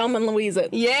 God. All right. Thelma and Louise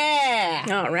it. Yeah.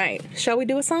 All right. Shall we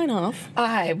do a sign-off?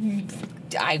 I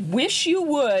wish you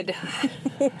would.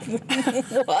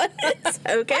 What?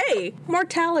 Okay.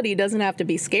 Mortality doesn't have to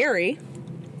be scary.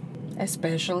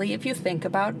 Especially if you think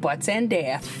about butts and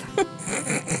death.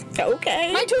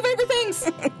 Okay. My two favorite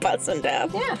things. Butts and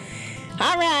death. Yeah.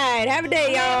 All right. Have a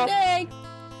day, y'all. Have a day.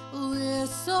 We're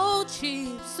so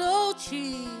cheap, so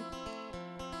cheap.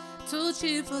 Too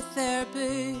cheap for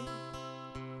therapy.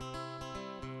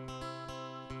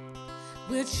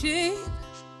 We're cheap.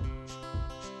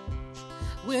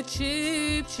 We're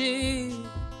cheap, cheap.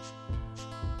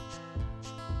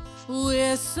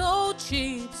 We're so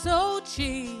cheap, so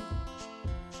cheap.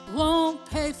 Won't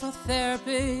pay for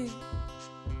therapy.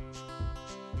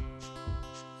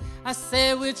 I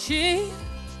say we're cheap.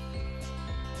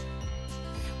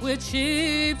 We're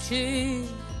cheap, cheap.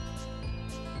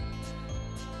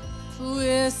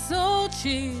 We're so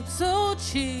cheap, so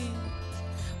cheap.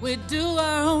 We do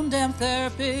our own damn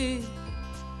therapy.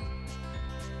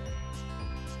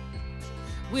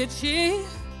 We're cheap.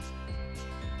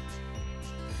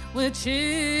 We're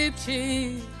cheap,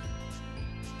 cheap.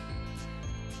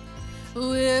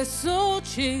 We're so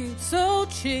cheap, so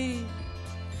cheap.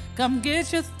 Come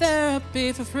get your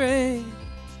therapy for free.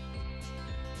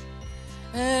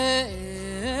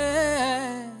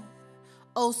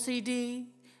 OCD,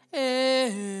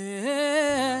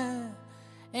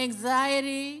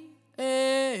 anxiety,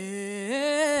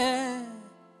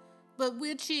 but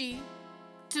we're cheap,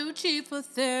 too cheap for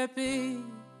therapy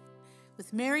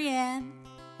with Marianne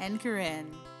and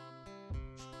Corinne.